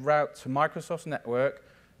they route to Microsoft's network,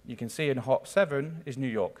 you can see in hop 7, is New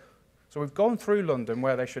York. So we've gone through London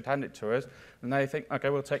where they should hand it to us, and they think, OK,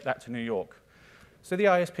 we'll take that to New York. So the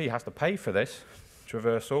ISP has to pay for this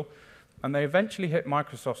traversal, and they eventually hit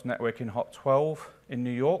Microsoft's network in hop 12 in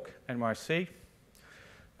New York, NYC,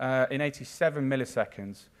 in 87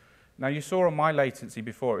 milliseconds. Now, you saw on my latency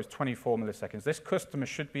before, it was 24 milliseconds. This customer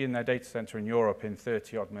should be in their data center in Europe in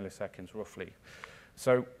 30-odd milliseconds, roughly.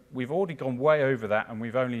 So we've already gone way over that, and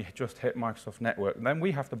we've only just hit Microsoft's network. And then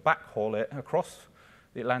we have to backhaul it across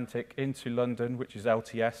the Atlantic into London, which is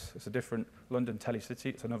LTS. It's a different London Telecity.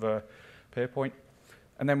 It's another peer point.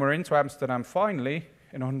 And then we're into Amsterdam finally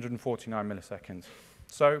in 149 milliseconds.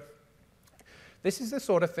 So this is the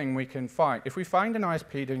sort of thing we can find. If we find an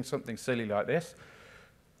ISP doing something silly like this,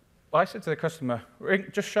 I said to the customer,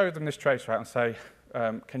 just show them this trace route and say,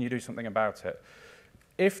 can you do something about it?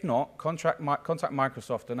 If not, contact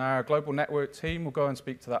Microsoft, and our global network team will go and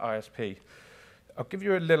speak to that ISP. I'll give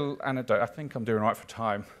you a little anecdote. I think I'm doing right for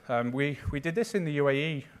time. We did this in the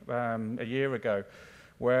UAE a year ago,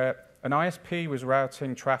 where an ISP was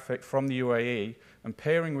routing traffic from the UAE and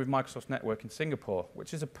peering with Microsoft's network in Singapore,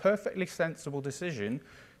 which is a perfectly sensible decision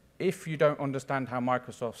if you don't understand how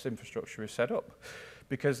Microsoft's infrastructure is set up.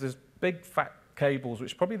 Because there's big, fat cables,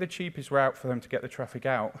 which is probably the cheapest route for them to get the traffic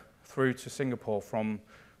out through to Singapore from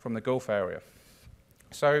the Gulf area.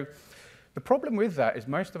 So the problem with that is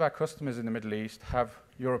most of our customers in the Middle East have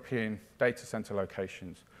European data center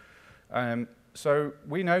locations. So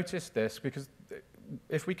we noticed this because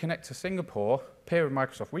if we connect to Singapore, peer with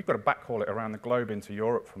Microsoft, we've got to backhaul it around the globe into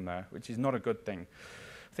Europe from there, which is not a good thing.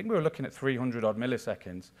 I think we were looking at 300-odd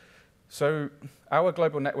milliseconds. So our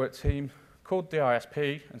global network team called the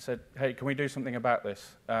ISP and said, hey, can we do something about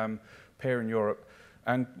this, peer in Europe?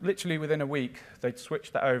 And literally within a week, they'd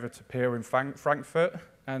switched that over to peer in Frankfurt,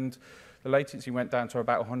 and the latency went down to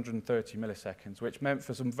about 130 milliseconds, which meant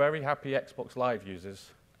for some very happy Xbox Live users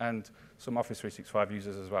and some Office 365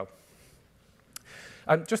 users as well.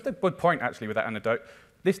 Just a good point, actually, with that anecdote.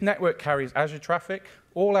 This network carries Azure traffic,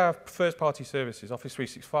 all our first-party services, Office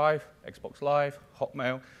 365, Xbox Live,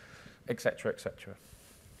 Hotmail, et cetera, et cetera.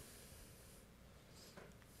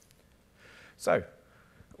 So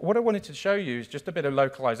what I wanted to show you is just a bit of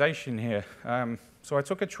localization here. So I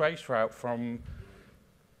took a trace route from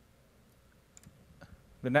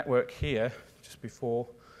the network here, just before.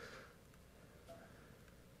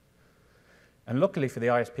 And luckily for the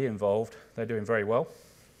ISP involved, they're doing very well.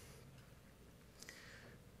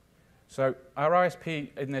 So our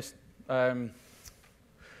ISP in this,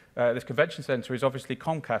 this convention center is obviously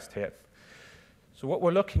Comcast here. So what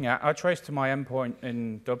we're looking at, I traced to my endpoint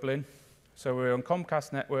in Dublin. So we're on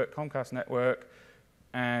Comcast network,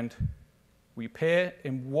 and we peer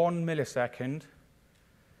in 1 millisecond.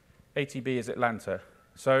 ATB is Atlanta.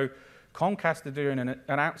 So Comcast are doing an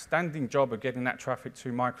outstanding job of getting that traffic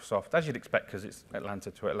to Microsoft, as you'd expect, because it's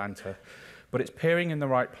Atlanta to Atlanta. But it's peering in the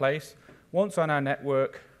right place. Once on our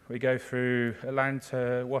network, we go through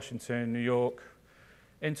Atlanta, Washington, New York,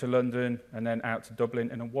 into London, and then out to Dublin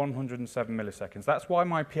in 107 milliseconds. That's why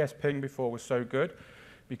my PS ping before was so good,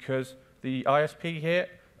 because the ISP here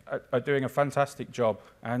are doing a fantastic job.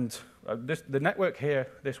 And the network here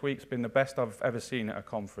this week's been the best I've ever seen at a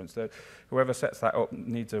conference. Whoever sets that up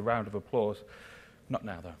needs a round of applause. Not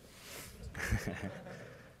now, though.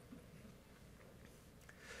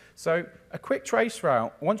 So a quick trace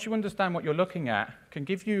route, once you understand what you're looking at, can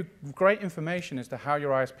give you great information as to how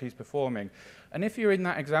your ISP is performing. And if you're in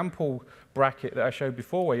that example bracket that I showed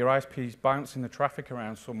before, where your ISP is bouncing the traffic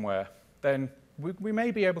around somewhere, then we may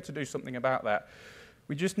be able to do something about that.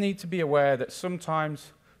 We just need to be aware that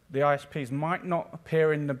sometimes the ISPs might not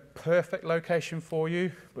appear in the perfect location for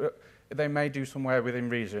you, but they may do somewhere within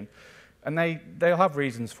reason. And they'll have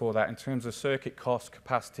reasons for that in terms of circuit cost,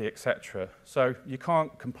 capacity, etc. So you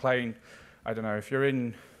can't complain. I don't know, if you're in,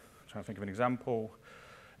 I'm trying to think of an example,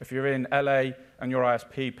 if you're in LA and your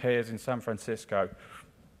ISP peers in San Francisco,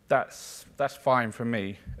 that's fine for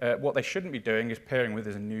me. What they shouldn't be doing is pairing with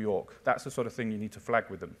us in New York. That's the sort of thing you need to flag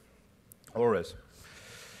with them, or us.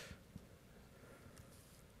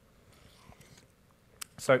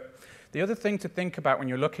 So the other thing to think about when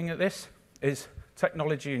you're looking at this is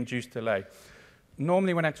technology-induced delay.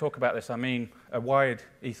 normally when I talk about this, I mean a wired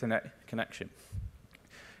Ethernet connection.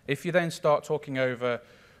 If you then start talking over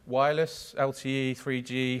wireless, LTE,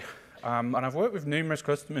 3G, and I've worked with numerous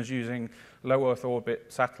customers using low Earth orbit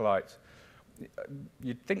satellites.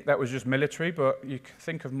 You'd think that was just military, but you can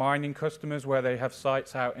think of mining customers where they have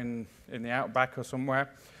sites out in the outback or somewhere.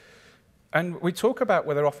 And we talk about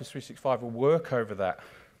whether Office 365 will work over that.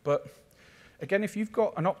 But again, if you've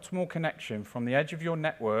got an optimal connection from the edge of your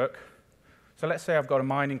network, so let's say I've got a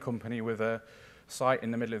mining company with a site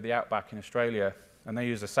in the middle of the outback in Australia, and they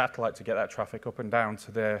use a satellite to get that traffic up and down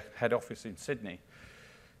to their head office in Sydney.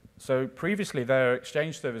 So previously, their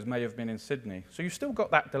Exchange servers may have been in Sydney. So you've still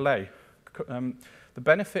got that delay. The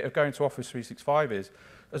benefit of going to Office 365 is,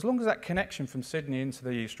 as long as that connection from Sydney into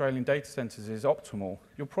the Australian data centers is optimal,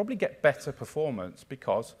 you'll probably get better performance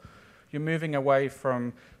because you're moving away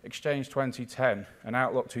from Exchange 2010 and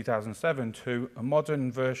Outlook 2007 to a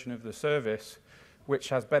modern version of the service which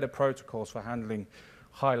has better protocols for handling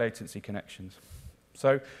high latency connections.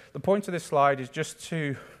 So the point of this slide is just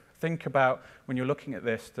to think about, when you're looking at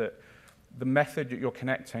this, that the method that you're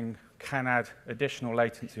connecting can add additional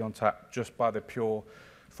latency on top just by the pure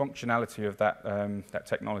functionality of that, that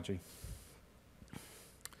technology.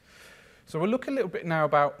 So we'll look a little bit now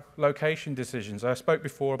about location decisions. I spoke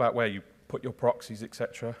before about where you put your proxies,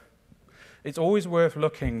 etc. It's always worth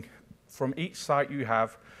looking from each site you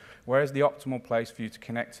have, where is the optimal place for you to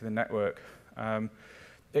connect to the network.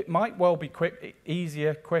 It might well be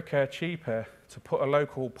easier, quicker, cheaper to put a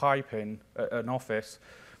local pipe in at an office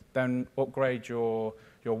than upgrade your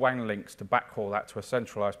WAN links to backhaul that to a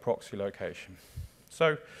centralized proxy location.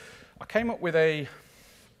 So I came up with a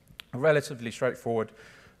relatively straightforward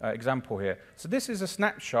example here. So this is a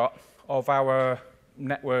snapshot of our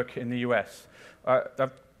network in the US.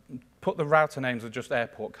 I've put the router names are just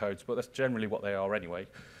airport codes, but that's generally what they are anyway.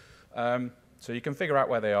 So you can figure out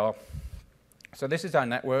where they are. So this is our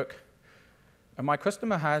network. And my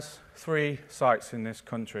customer has 3 sites in this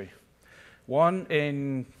country. One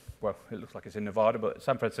in, well, it looks like it's in Nevada, but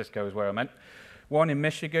San Francisco is where I meant. One in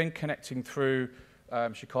Michigan, connecting through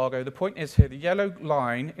Chicago. The point is here, the yellow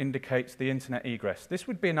line indicates the internet egress. This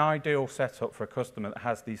would be an ideal setup for a customer that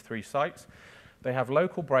has these 3 sites. They have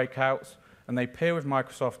local breakouts, and they peer with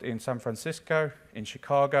Microsoft in San Francisco, in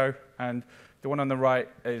Chicago, and the one on the right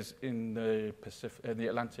is in the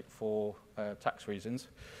Atlantic for tax reasons,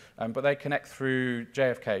 but they connect through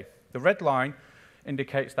JFK. The red line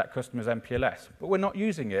indicates that customer's MPLS, but we're not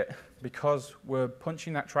using it because we're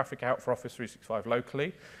punching that traffic out for Office 365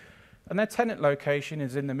 locally, and their tenant location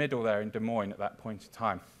is in the middle there in Des Moines at that point in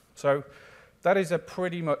time. So that is a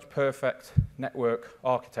pretty much perfect network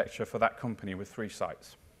architecture for that company with 3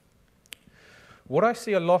 sites. What I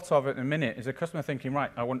see a lot of at the minute is a customer thinking,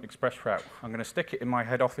 right, I want ExpressRoute. I'm going to stick it in my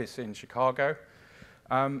head office in Chicago,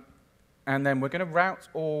 and then we're going to route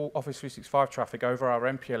all Office 365 traffic over our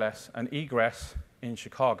MPLS and egress in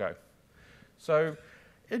Chicago. So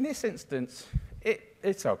in this instance,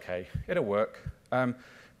 it's OK. It'll work.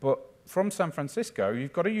 But from San Francisco,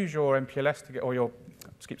 you've got to use your MPLS to get, or your, I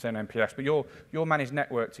keep saying MPLS, but your managed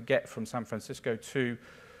network to get from San Francisco to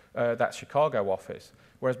that Chicago office.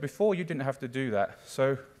 Whereas before, you didn't have to do that.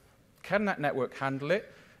 So can that network handle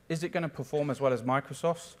it? Is it going to perform as well as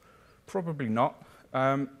Microsoft's? Probably not.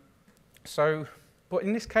 But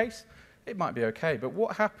in this case, it might be OK. But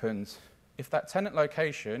what happens if that tenant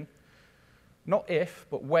location, not if,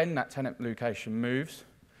 but when that tenant location moves?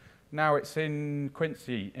 Now it's in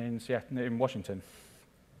Quincy, in Seattle, in Washington.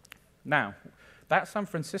 Now, that San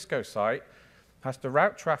Francisco site has to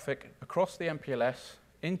route traffic across the MPLS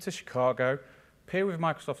into Chicago, peer with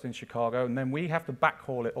Microsoft in Chicago, and then we have to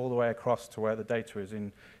backhaul it all the way across to where the data is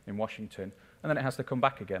in Washington, and then it has to come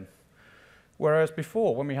back again. Whereas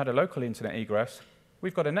before, when we had a local internet egress,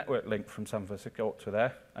 we've got a network link from San Francisco up to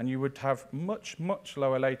there, and you would have much, much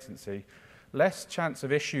lower latency, less chance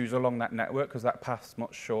of issues along that network because that path's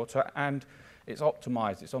much shorter, and it's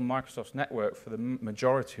optimized. It's on Microsoft's network for the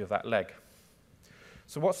majority of that leg.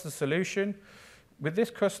 So what's the solution? With this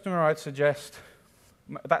customer, I'd suggest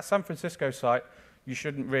that San Francisco site, you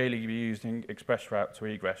shouldn't really be using ExpressRoute to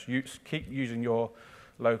egress. You keep using your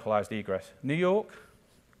localized egress. New York,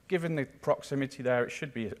 given the proximity there, it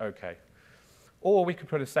should be OK. Or we could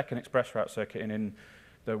put a second ExpressRoute circuit in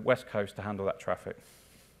the West Coast to handle that traffic.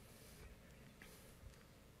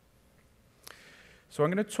 So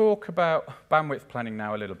I'm going to talk about bandwidth planning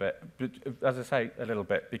now a little bit. As I say, a little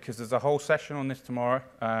bit, because there's a whole session on this tomorrow,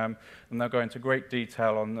 and they'll go into great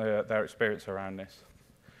detail on their experience around this.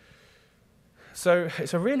 So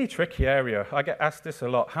it's a really tricky area. I get asked this a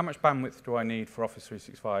lot. How much bandwidth do I need for Office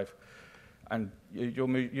 365? And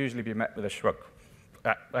you'll usually be met with a shrug.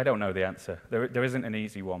 I don't know the answer. There isn't an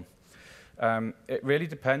easy one. It really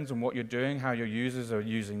depends on what you're doing, how your users are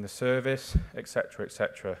using the service, etc.,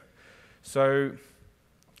 etc. So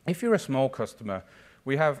if you're a small customer,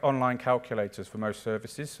 we have online calculators for most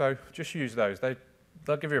services, so just use those.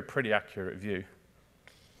 They'll give you a pretty accurate view.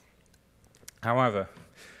 However,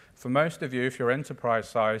 for most of you, if you're enterprise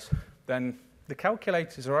size, then the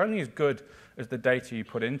calculators are only as good as the data you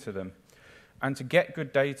put into them. And to get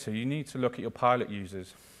good data, you need to look at your pilot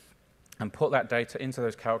users and put that data into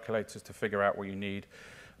those calculators to figure out what you need.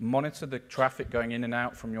 Monitor the traffic going in and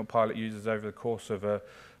out from your pilot users over the course of a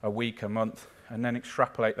week, a month, and then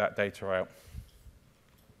extrapolate that data out.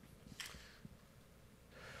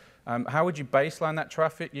 How would you baseline that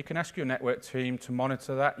traffic? You can ask your network team to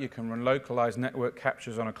monitor that. You can run localized network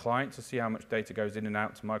captures on a client to see how much data goes in and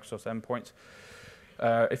out to Microsoft's endpoints.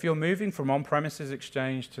 If you're moving from on-premises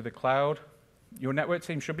Exchange to the cloud, your network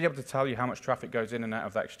team should be able to tell you how much traffic goes in and out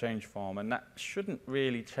of that Exchange farm, and that shouldn't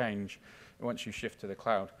really change once you shift to the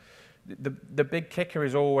cloud. The big kicker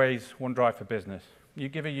is always OneDrive for Business. You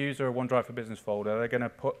give a user a OneDrive for Business folder, they're going to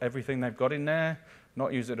put everything they've got in there,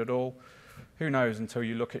 not use it at all. Who knows until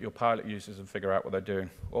you look at your pilot users and figure out what they're doing,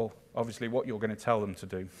 or obviously what you're going to tell them to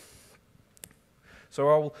do. So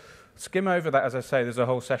I'll skim over that. As I say, there's a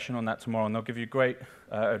whole session on that tomorrow, and they'll give you great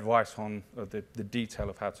advice on the detail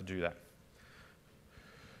of how to do that.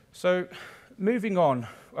 So moving on,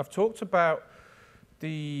 I've talked about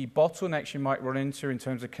the bottlenecks you might run into in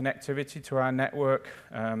terms of connectivity to our network,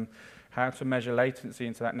 how to measure latency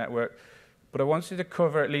into that network. But I wanted to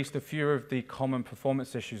cover at least a few of the common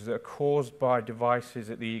performance issues that are caused by devices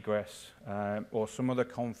at the egress or some other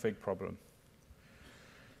config problem.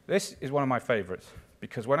 This is one of my favorites,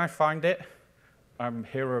 because when I find it, I'm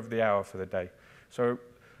hero of the hour for the day. So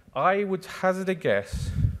I would hazard a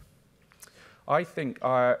guess. I think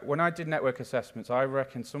when I did network assessments, I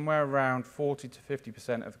reckon somewhere around 40 to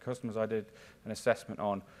 50% of the customers I did an assessment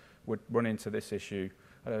on would run into this issue.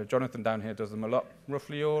 Jonathan down here does them a lot,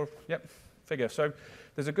 roughly your figure. So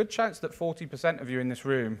there's a good chance that 40% of you in this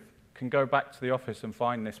room can go back to the office and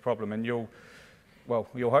find this problem, and you'll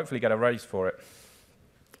hopefully get a raise for it.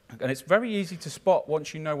 And it's very easy to spot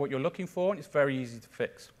once you know what you're looking for, and it's very easy to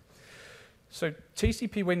fix. So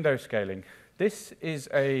TCP window scaling. This is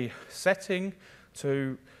a setting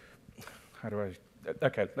to,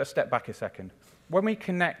 okay, let's step back a second. When we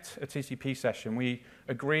connect a TCP session, we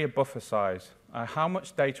agree a buffer size, how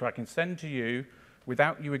much data I can send to you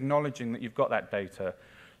without you acknowledging that you've got that data.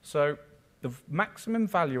 So the maximum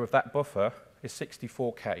value of that buffer is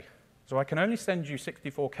 64K. So I can only send you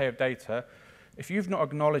 64K of data. If you've not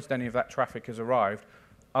acknowledged any of that traffic has arrived,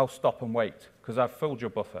 I'll stop and wait, because I've filled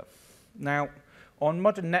your buffer. Now, on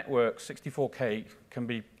modern networks, 64K can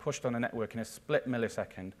be pushed on a network in a split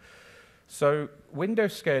millisecond. So window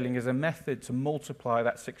scaling is a method to multiply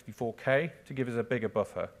that 64K to give us a bigger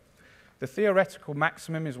buffer. The theoretical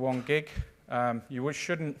maximum is 1 gig. You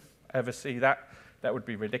shouldn't ever see that. That would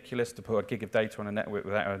be ridiculous to put a gig of data on a network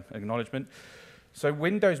without an acknowledgement. So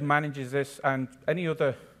Windows manages this, and any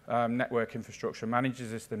other network infrastructure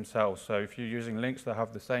manages this themselves. So if you're using Linux, they'll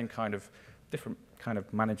have the same kind of different kind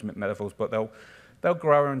of management levels, but they'll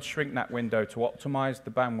grow and shrink that window to optimize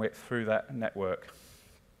the bandwidth through that network.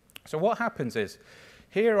 So what happens is,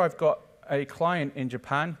 here I've got a client in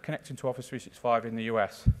Japan connecting to Office 365 in the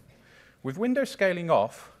US. With window scaling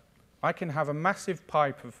off, I can have a massive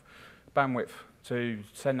pipe of bandwidth to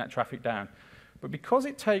send that traffic down. But because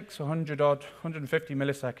it takes 150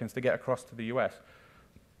 milliseconds to get across to the US,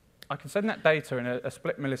 I can send that data in a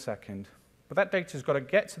split millisecond. But that data's got to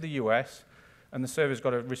get to the US, and the server's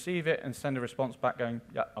got to receive it and send a response back going,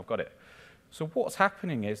 yeah, I've got it. So what's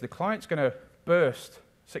happening is the client's going to burst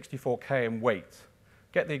 64K and wait.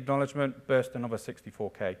 Get the acknowledgement, burst another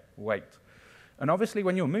 64K, wait. And obviously,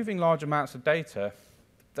 when you're moving large amounts of data,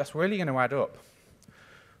 that's really going to add up.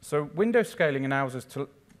 So window scaling allows us to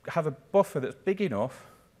have a buffer that's big enough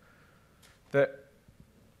that,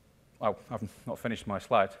 oh, I've not finished my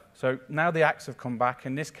slide. So now the acts have come back.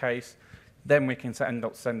 In this case, then we can end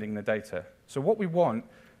up sending the data. So what we want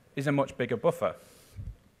is a much bigger buffer.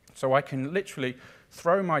 So I can literally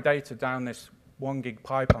throw my data down this 1 gig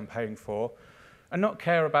pipe I'm paying for and not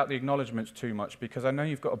care about the acknowledgements too much, because I know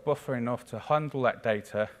you've got a buffer enough to handle that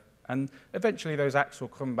data, and eventually those acts will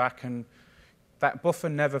come back and that buffer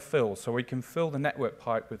never fills, so we can fill the network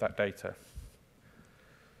pipe with that data.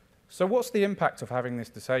 So what's the impact of having this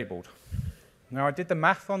disabled? Now, I did the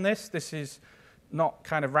math on this. This is not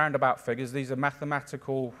kind of roundabout figures. These are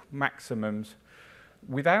mathematical maximums.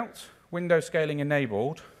 Without window scaling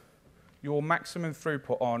enabled, your maximum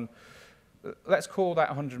throughput on let's call that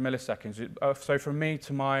 100 milliseconds. So from me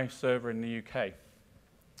to my server in the UK,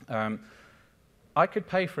 I could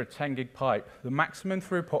pay for a 10 gig pipe. The maximum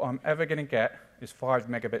throughput I'm ever going to get is 5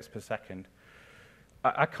 megabits per second.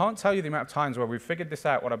 I can't tell you the amount of times where we've figured this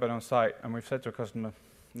out when I've been on site and we've said to a customer,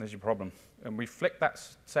 there's your problem. And we flick that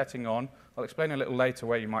setting on. I'll explain a little later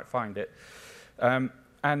where you might find it.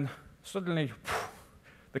 And suddenly,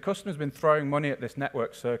 the customer's been throwing money at this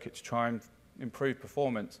network circuit to try and improve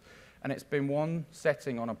performance. And it's been one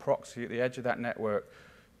setting on a proxy at the edge of that network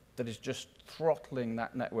that is just throttling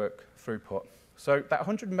that network throughput. So that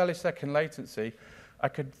 100 millisecond latency, I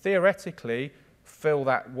could theoretically fill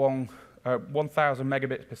that 1,000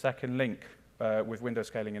 megabits per second link with window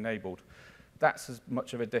scaling enabled. That's as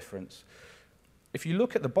much of a difference. If you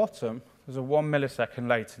look at the bottom, there's a 1 millisecond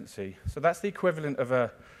latency. So that's the equivalent of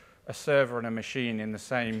a server and a machine in the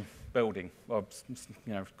same building, or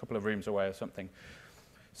a couple of rooms away or something.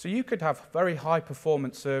 So you could have very high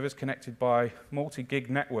performance servers connected by multi-gig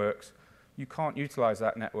networks. You can't utilize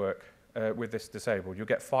that network with this disabled. You'll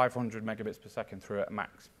get 500 megabits per second through at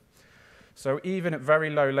max. So even at very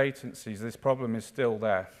low latencies, this problem is still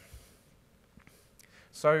there.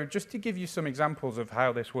 So just to give you some examples of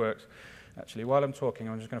how this works, actually, while I'm talking,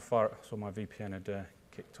 I'm just going to fire it. So my VPN had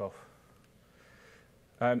kicked off.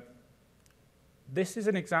 This is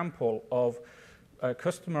an example of a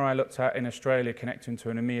customer I looked at in Australia connecting to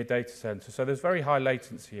an EMEA data center. So there's very high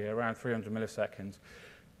latency here, around 300 milliseconds.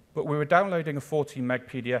 But we were downloading a 14 meg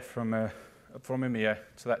PDF from EMEA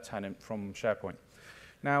to that tenant from SharePoint.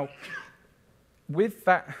 Now, with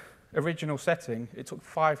that original setting, it took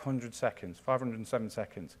 500 seconds, 507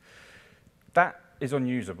 seconds. That is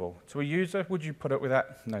unusable. To a user, would you put up with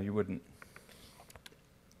that? No, you wouldn't.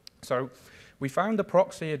 So we found the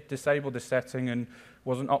proxy had disabled the setting and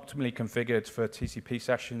wasn't optimally configured for TCP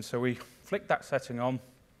sessions, so we flicked that setting on,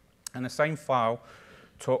 and the same file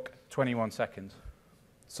took 21 seconds.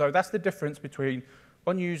 So that's the difference between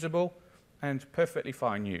unusable and perfectly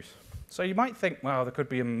fine use. So you might think, well, there could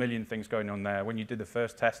be a million things going on there. When you did the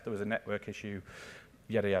first test, there was a network issue,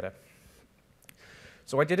 yada, yada.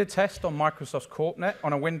 So I did a test on Microsoft's CorpNet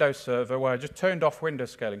on a Windows server where I just turned off window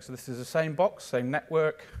scaling. So this is the same box, same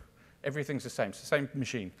network, everything's the same. It's the same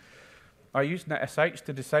machine. I used NetSH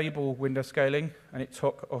to disable window scaling, and it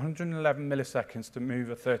took 111 milliseconds to move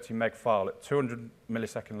a 30 meg file at 200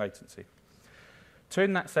 millisecond latency.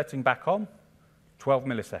 Turn that setting back on, 12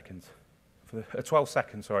 milliseconds. 12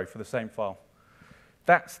 seconds, sorry, for the same file.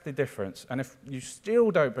 That's the difference. And if you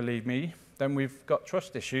still don't believe me, then we've got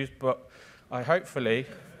trust issues, but I hopefully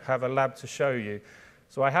have a lab to show you.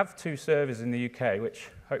 So I have 2 servers in the UK, which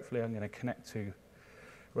hopefully I'm going to connect to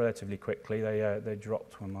relatively quickly. They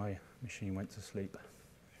dropped when my machine went to sleep.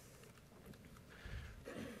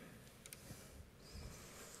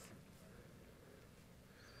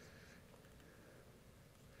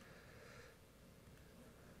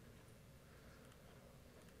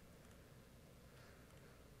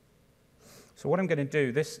 So what I'm going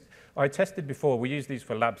to do, I tested before, we use these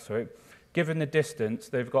for labs, so given the distance,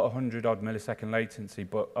 they've got 100 odd millisecond latency,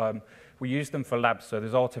 but we use them for labs, so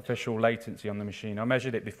there's artificial latency on the machine. I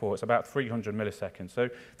measured it before, it's about 300 milliseconds. So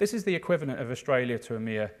this is the equivalent of Australia to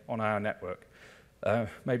EMEA on our network.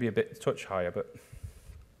 Maybe a bit touch higher, but.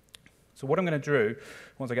 So what I'm going to do,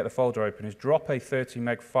 once I get the folder open, is drop a 30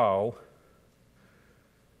 meg file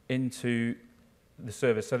into the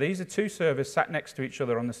servers. So these are 2 servers sat next to each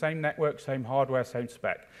other on the same network, same hardware, same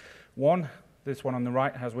spec. This one on the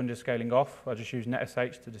right has window scaling off. I just use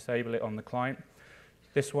NetSH to disable it on the client.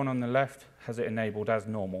 This one on the left has it enabled as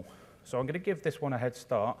normal. So I'm going to give this one a head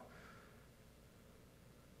start.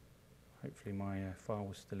 Hopefully my file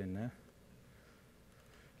was still in there.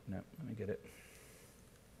 No, let me get it.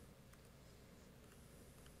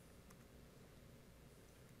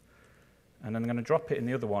 And I'm going to drop it in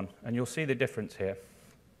the other one, and you'll see the difference here.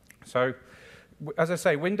 So, as I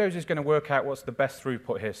say, Windows is going to work out what's the best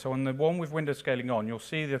throughput here. So on the one with window scaling on, you'll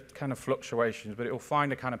see the kind of fluctuations, but it will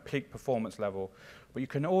find a kind of peak performance level. But you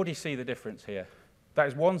can already see the difference here. That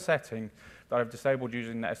is one setting that I've disabled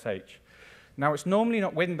using NetSH. Now, it's normally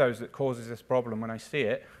not Windows that causes this problem when I see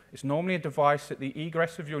it. It's normally a device at the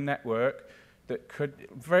egress of your network that could,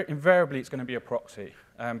 invariably, it's going to be a proxy.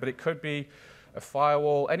 But it could be a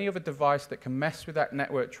firewall, any other device that can mess with that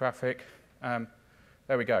network traffic.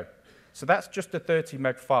 There we go. So that's just a 30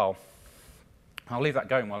 meg file. I'll leave that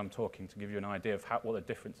going while I'm talking to give you an idea of what the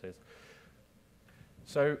difference is.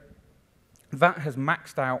 So that has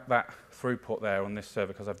maxed out that throughput there on this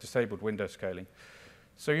server because I've disabled window scaling.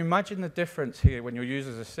 So you imagine the difference here when your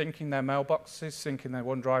users are syncing their mailboxes, syncing their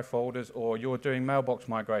OneDrive folders, or you're doing mailbox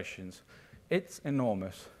migrations. It's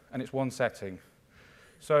enormous. and it's one setting.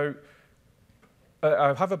 So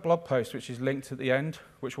I have a blog post which is linked at the end,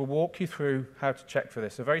 which will walk you through how to check for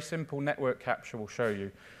this. A very simple network capture will show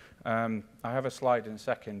you. I have a slide in a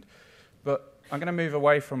second, but I'm going to move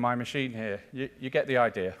away from my machine here. You get the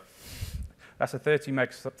idea. That's a 30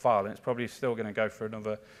 meg file, and it's probably still going to go for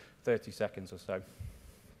another 30 seconds or so.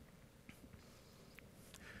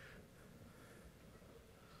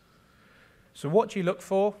 So what do you look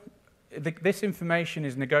for? This information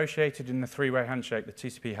is negotiated in the three-way handshake, the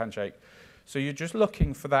TCP handshake. So you're just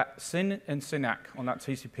looking for that SYN and SYNAC on that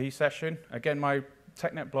TCP session. Again, my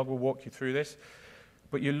TechNet blog will walk you through this.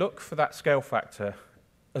 But you look for that scale factor.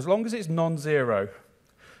 As long as it's non-zero,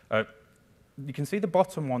 you can see the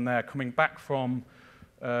bottom one there coming back from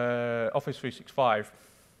Office 365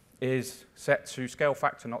 is set to scale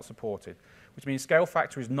factor not supported, which means scale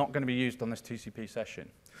factor is not going to be used on this TCP session.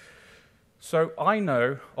 So I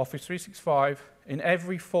know Office 365 in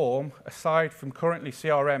every form, aside from currently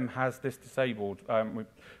CRM, has this disabled.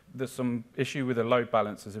 There's some issue with the load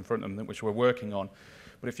balancers in front of them, which we're working on.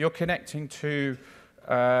 But if you're connecting to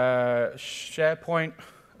SharePoint,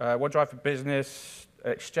 OneDrive for Business,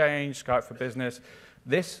 Exchange, Skype for Business,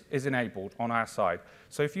 this is enabled on our side.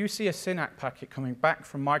 So if you see a SYNAC packet coming back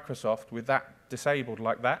from Microsoft with that disabled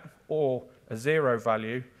like that, or a 0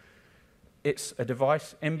 value, it's a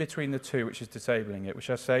device in between the two which is disabling it, which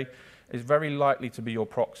I say is very likely to be your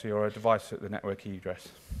proxy or a device at the network egress.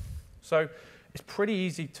 So it's pretty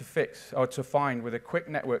easy to fix or to find with a quick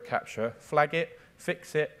network capture. Flag it,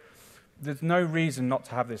 fix it. There's no reason not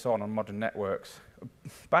to have this on modern networks.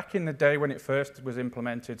 Back in the day when it first was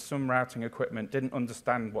implemented, some routing equipment didn't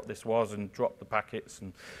understand what this was and dropped the packets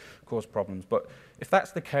and caused problems. But if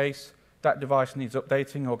that's the case, that device needs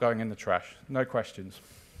updating or going in the trash. No questions.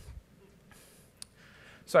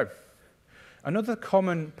 So, another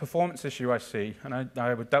common performance issue I see, and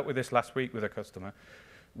I dealt with this last week with a customer,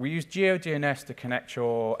 we use GeoDNS to connect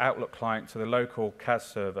your Outlook client to the local CAS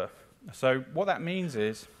server. So what that means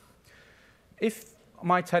is, if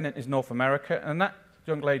my tenant is North America, and that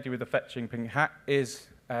young lady with the fetching pink hat is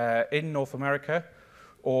in North America,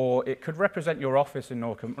 or it could represent your office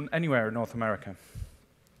in anywhere in North America,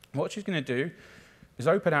 what she's going to do is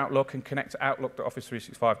open Outlook and connect to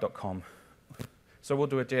outlook.office365.com. So we'll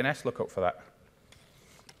do a DNS lookup for that.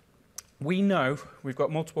 We know we've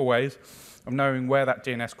got multiple ways of knowing where that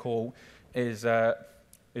DNS call is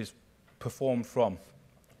performed from.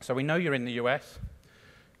 So we know you're in the US,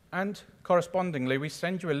 and correspondingly, we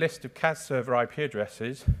send you a list of CAS server IP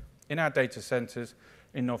addresses in our data centers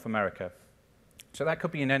in North America. So that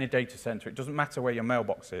could be in any data center. It doesn't matter where your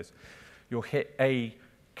mailbox is. You'll hit a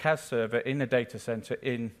CAS server in a data center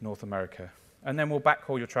in North America. And then we'll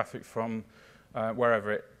backhaul your traffic from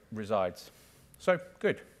wherever it resides. So,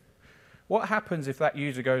 good. What happens if that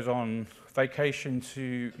user goes on vacation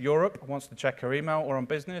to Europe, wants to check her email, or on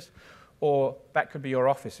business, or that could be your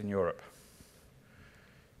office in Europe?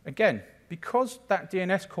 Again, because that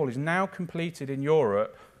DNS call is now completed in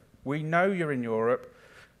Europe, we know you're in Europe,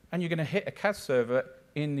 and you're going to hit a CAS server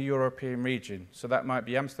in the European region. So that might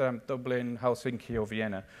be Amsterdam, Dublin, Helsinki, or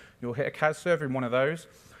Vienna. You'll hit a CAS server in one of those.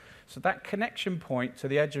 So that connection point to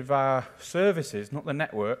the edge of our services, not the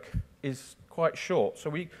network, is quite short.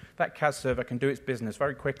 So that CAS server can do its business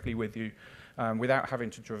very quickly with you without having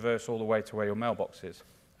to traverse all the way to where your mailbox is.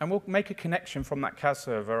 And we'll make a connection from that CAS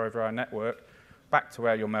server over our network back to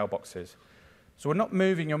where your mailbox is. So we're not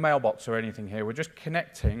moving your mailbox or anything here. We're just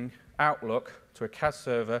connecting Outlook to a CAS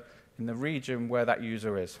server in the region where that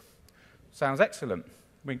user is. Sounds excellent.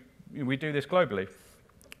 We do this globally.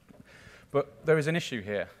 But there is an issue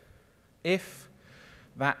here. If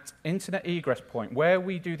that internet egress point, where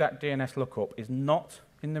we do that DNS lookup, is not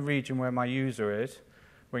in the region where my user is,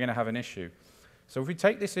 we're going to have an issue. So if we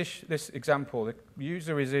take this example, the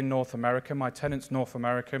user is in North America, my tenant's North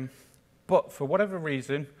American, but for whatever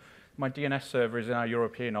reason, my DNS server is in our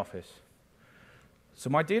European office. So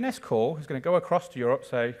my DNS call is going to go across to Europe,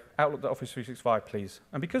 say, Outlook.Office 365, please.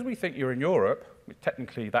 And because we think you're in Europe, which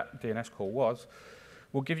technically that DNS call was,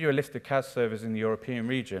 we'll give you a list of CAS servers in the European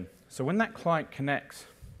region. So when that client connects,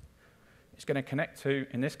 it's going to connect to,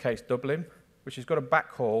 in this case, Dublin, which has got to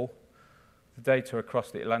backhaul the data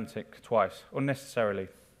across the Atlantic twice, unnecessarily.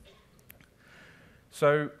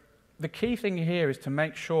 So the key thing here is to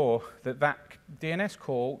make sure that that DNS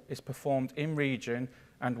call is performed in region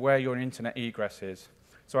and where your internet egress is.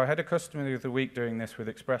 So I had a customer the other week doing this with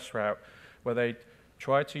ExpressRoute, where they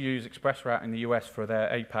tried to use ExpressRoute in the US for their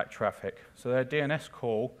APAC traffic. So their DNS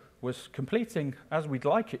call was completing as we'd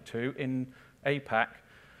like it to in APAC,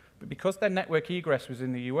 but because their network egress was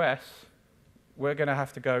in the US, we're going to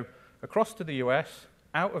have to go across to the US,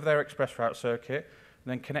 out of their express route circuit,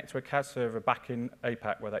 and then connect to a CAD server back in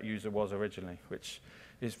APAC where that user was originally, which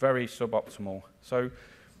is very suboptimal. So I'm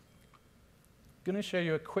going to show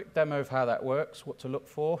you a quick demo of how that works, what to look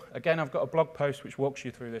for. Again, I've got a blog post which walks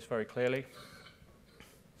you through this very clearly.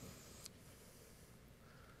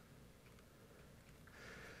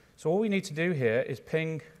 So all we need to do here is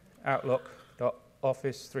ping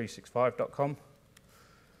outlook.office365.com.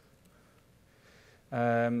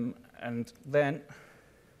 And then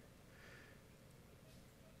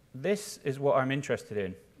this is what I'm interested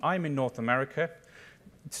in. I'm in North America.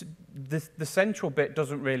 The central bit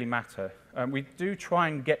doesn't really matter. We do try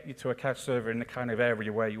and get you to a CAD server in the kind of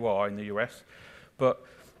area where you are in the US, but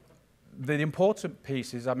the important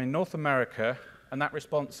piece is I'm in North America, and that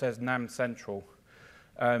response says NAM Central.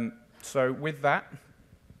 So with that,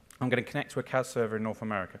 I'm going to connect to a CAD server in North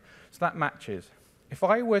America. So that matches. If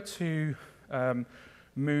I were to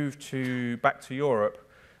move back to Europe,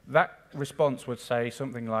 that response would say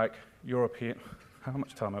something like European. How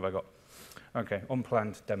much time have I got? Okay,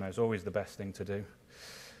 unplanned demo is always the best thing to do.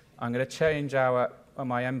 I'm going to change my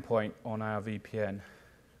endpoint on our VPN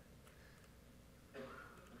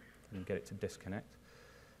and get it to disconnect.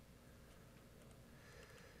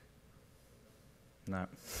 No.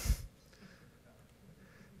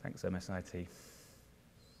 Thanks, MSIT.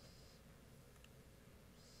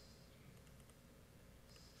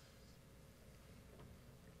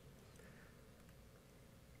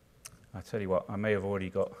 I tell you what, I may have already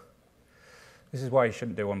got. This is why you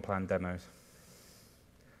shouldn't do unplanned demos.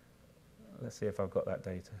 Let's see if I've got that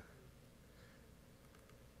data.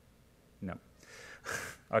 No.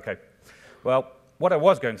 Okay. Well, what I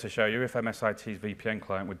was going to show you, if MSIT's VPN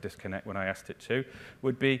client would disconnect when I asked it to,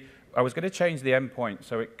 would be I was going to change the endpoint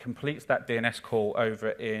so it completes that DNS call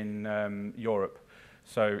over in Europe,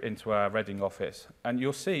 so into our Reading office. And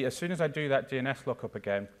you'll see, as soon as I do that DNS lookup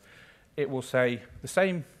again, it will say the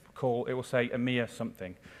same call, it will say EMEA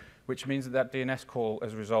something, which means that DNS call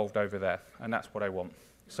is resolved over there, and that's what I want.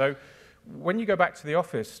 So when you go back to the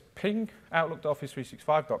office, ping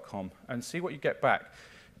outlook.office365.com and see what you get back.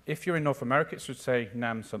 If you're in North America, it should say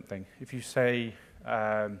NAM something. If you say,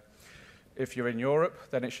 if you're in Europe,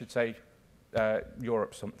 then it should say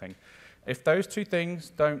Europe something. If those two things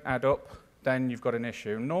don't add up, then you've got an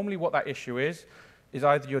issue. Normally what that issue is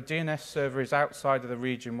either your DNS server is outside of the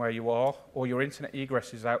region where you are, or your internet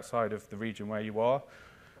egress is outside of the region where you are,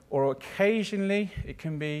 or occasionally it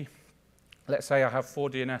can be, let's say I have 4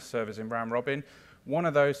 DNS servers in round robin. One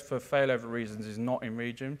of those, for failover reasons, is not in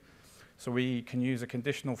region. So we can use a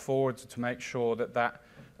conditional forward to make sure that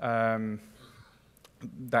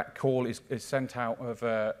that call is sent out of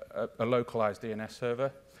a localized DNS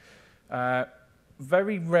server.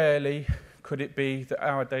 Very rarely could it be that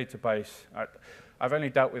our database, I've only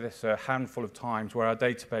dealt with this a handful of times where our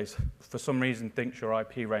database, for some reason, thinks your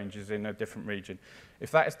IP range is in a different region.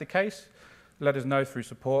 If that is the case, let us know through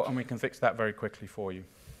support, and we can fix that very quickly for you.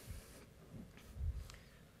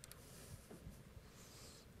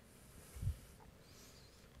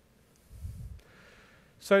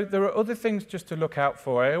 So there are other things just to look out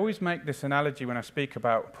for. I always make this analogy when I speak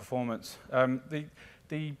about performance.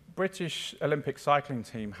 The British Olympic cycling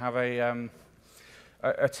team have a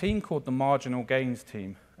team called the Marginal Gains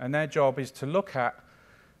team, and their job is to look at,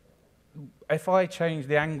 if I change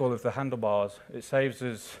the angle of the handlebars, it saves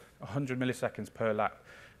us 100 milliseconds per lap.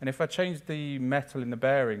 And if I change the metal in the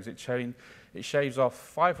bearings, it shaves off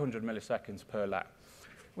 500 milliseconds per lap.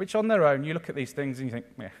 Which on their own, you look at these things and you think,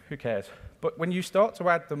 yeah, who cares? But when you start to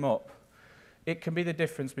add them up, it can be the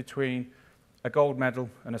difference between a gold medal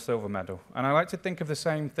and a silver medal. And I like to think of the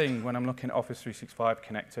same thing when I'm looking at Office 365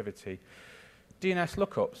 connectivity. DNS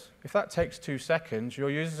lookups, if that takes 2 seconds, your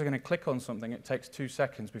users are going to click on something, it takes 2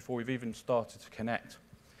 seconds before we've even started to connect.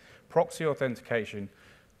 Proxy authentication,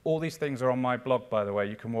 all these things are on my blog, by the way,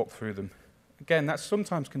 you can walk through them. Again, that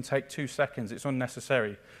sometimes can take 2 seconds, it's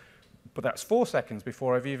unnecessary. But that's 4 seconds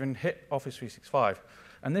before I've even hit Office 365.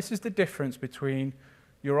 And this is the difference between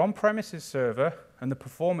your on-premises server and the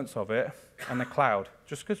performance of it and the cloud.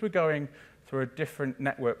 Just because we're going through a different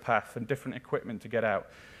network path and different equipment to get out.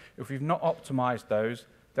 If we've not optimized those,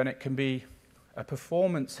 then it can be a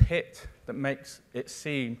performance hit that makes it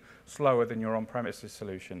seem slower than your on-premises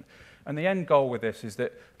solution. And the end goal with this is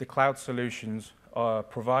that the cloud solutions are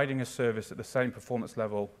providing a service at the same performance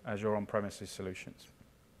level as your on-premises solutions.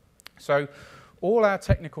 So all our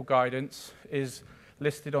technical guidance is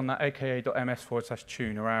listed on that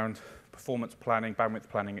aka.ms/tune around performance planning, bandwidth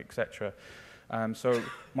planning, etc. So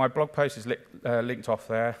my blog post is linked off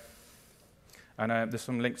there. And there's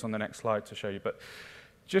some links on the next slide to show you. But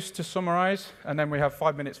just to summarize, and then we have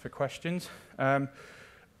 5 minutes for questions.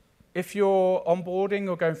 If you're onboarding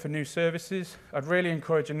or going for new services, I'd really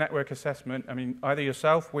encourage a network assessment. I mean, either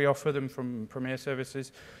yourself, we offer them from Premier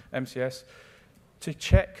Services, MCS, to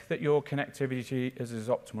check that your connectivity is as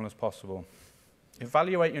optimal as possible.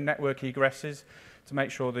 Evaluate your network egresses to make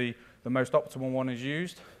sure the most optimal one is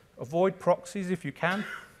used. Avoid proxies if you can,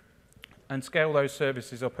 and scale those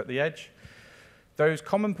services up at the edge. Those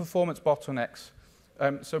common performance bottlenecks.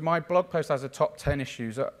 So my blog post has a top 10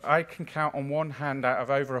 issues. I can count on one hand out of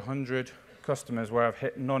over 100 customers where I've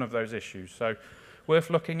hit none of those issues. So worth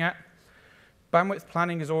looking at. Bandwidth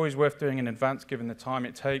planning is always worth doing in advance given the time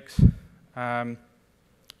it takes.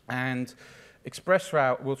 And Express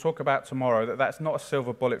Route, we'll talk about tomorrow, that's not a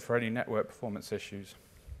silver bullet for any network performance issues.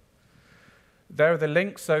 There are the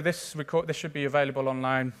links. So this should be available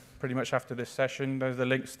online pretty much after this session. Those are the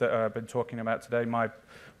links that I've been talking about today, my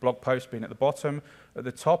blog post being at the bottom. At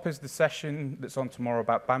the top is the session that's on tomorrow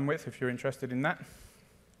about bandwidth, if you're interested in that.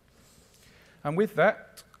 And with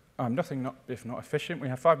that, I'm nothing if not efficient. We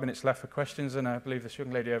have 5 minutes left for questions, and I believe this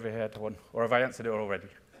young lady over here had one. Or have I answered it already?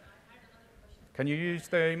 Can you use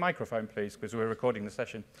the microphone, please, because we're recording the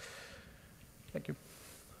session. Thank you.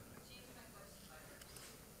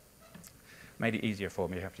 Made it easier for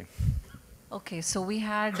me, have you? Okay, so we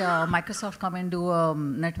had Microsoft come and do a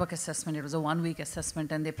network assessment. It was a 1-week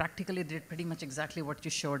assessment, and they practically did pretty much exactly what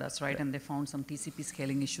you showed us, right? Yep. And they found some TCP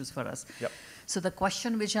scaling issues for us. Yep. So the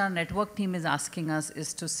question which our network team is asking us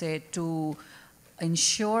is to say to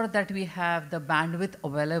ensure that we have the bandwidth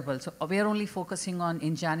available. So we are only focusing on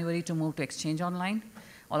in January to move to Exchange Online.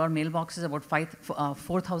 All our mailboxes, about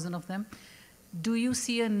 4,000 of them. Do you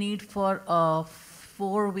see a need for a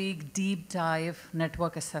 4-week deep dive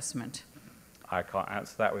network assessment? I can't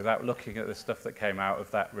answer that without looking at the stuff that came out of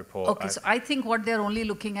that report. Okay, so I think what they're only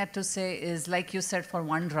looking at to say is, like you said, for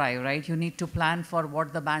OneDrive, right? You need to plan for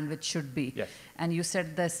what the bandwidth should be. Yes. And you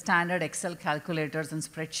said the standard Excel calculators and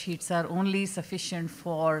spreadsheets are only sufficient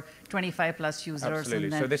for 25 plus users. Absolutely.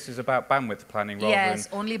 And then, so this is about bandwidth planning rather than... Yes,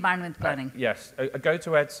 only bandwidth planning. Yes. A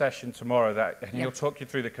go-to-ed session tomorrow, and he'll talk you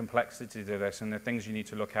through the complexities of this and the things you need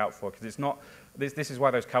to look out for, because it's not... This is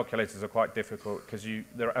why those calculators are quite difficult, because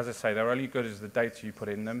as I say, they're only good as the data you put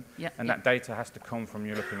in them, and that data has to come from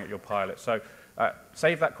you looking at your pilot. So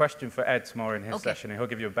save that question for Ed tomorrow in his session, and he'll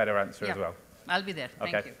give you a better answer as well. I'll be there.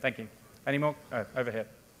 Thank you. Thank you. Any more? Over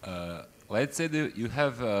here. Let's say that you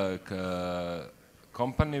have a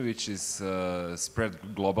company which is spread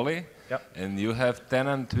globally, and you have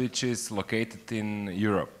tenant which is located in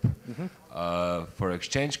Europe. Mm-hmm. For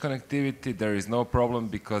Exchange connectivity, there is no problem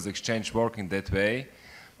because Exchange works in that way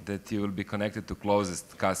that you will be connected to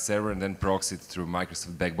closest CAS server and then proxy it through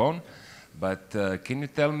Microsoft Backbone. But can you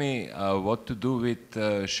tell me what to do with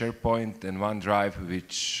SharePoint and OneDrive,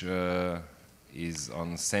 which is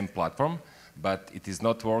on the same platform, but it is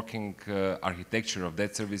not working, architecture of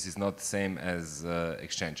that service is not the same as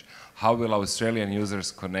Exchange. How will Australian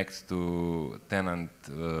users connect to tenant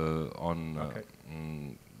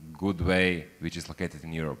on good way, which is located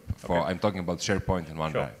in Europe? I'm talking about SharePoint and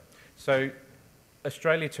OneDrive. Sure. So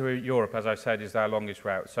Australia to Europe, as I said, is our longest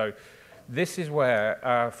route. So this is where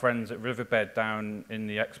our friends at Riverbed down in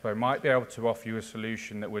the expo might be able to offer you a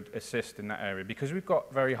solution that would assist in that area, because we've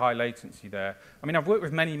got very high latency there. I mean, I've worked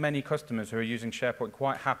with many, many customers who are using SharePoint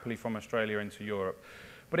quite happily from Australia into Europe.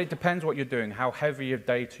 But it depends what you're doing, how heavy of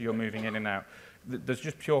data you're moving in and out. There's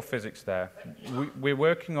just pure physics there. We're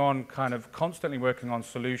working on constantly working on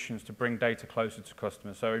solutions to bring data closer to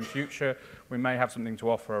customers. So in future, we may have something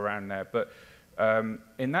to offer around there. But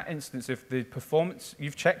in that instance, if the performance,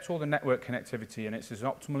 you've checked all the network connectivity and it's as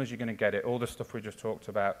optimal as you're going to get it, all the stuff we just talked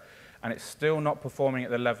about, and it's still not performing at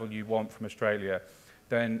the level you want from Australia,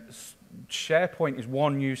 then SharePoint is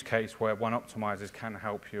one use case where One Optimizers can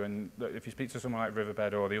help you. And if you speak to someone like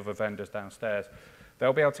Riverbed or the other vendors downstairs,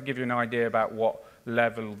 they'll be able to give you an idea about what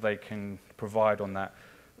level they can provide on that.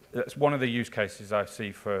 That's one of the use cases I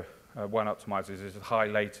see for One Optimizers is high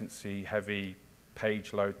latency, heavy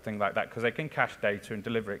page load, thing like that, because they can cache data and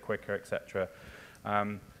deliver it quicker, etc.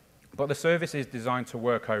 But the service is designed to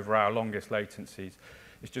work over our longest latencies.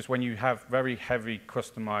 It's just when you have very heavy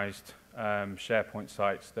customized SharePoint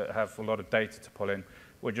sites that have a lot of data to pull in,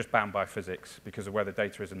 we're just bound by physics because of where the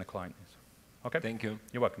data is and the client is. Okay? Thank you.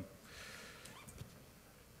 You're welcome.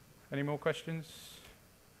 Any more questions?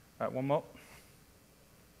 One more.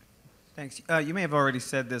 Thanks. You may have already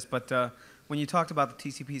said this, but when you talked about the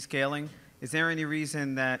TCP scaling, is there any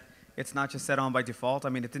reason that it's not just set on by default? I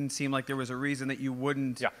mean, it didn't seem like there was a reason that you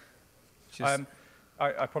wouldn't. Yeah.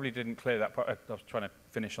 I probably didn't clear that part. I was trying to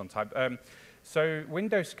finish on time. So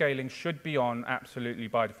Windows scaling should be on absolutely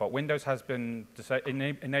by default. Windows has been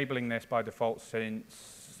enabling this by default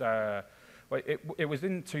since well, it was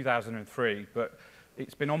in 2003, but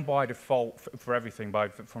it's been on by default for everything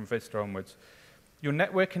from Vista onwards. Your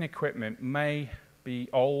networking equipment may be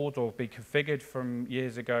old or be configured from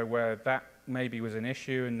years ago where that maybe was an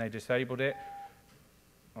issue and they disabled it.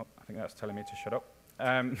 Oh, I think that's telling me to shut up.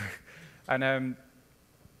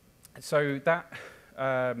 So that,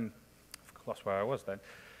 I've lost where I was then.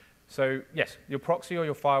 So yes, your proxy or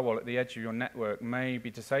your firewall at the edge of your network may be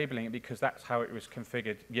disabling it because that's how it was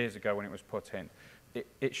configured years ago when it was put in.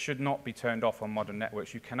 It should not be turned off on modern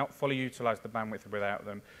networks. You cannot fully utilize the bandwidth without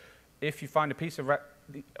them. If you find a piece of,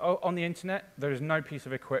 on the internet, there is no piece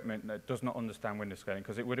of equipment that does not understand window scaling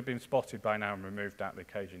because it would have been spotted by now and removed out of the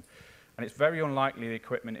occasion. And it's very unlikely the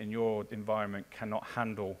equipment in your environment cannot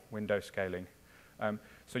handle window scaling.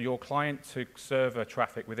 So your client to server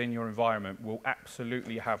traffic within your environment will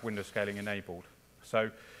absolutely have window scaling enabled. So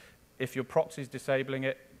if your proxy is disabling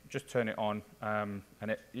it, just turn it on,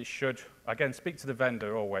 and it should, again, speak to the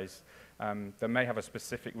vendor always. They may have a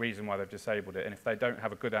specific reason why they've disabled it, and if they don't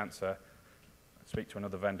have a good answer, speak to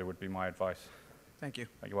another vendor would be my advice. Thank you.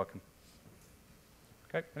 You're welcome.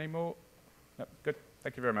 Okay, any more? No, good.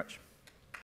 Thank you very much.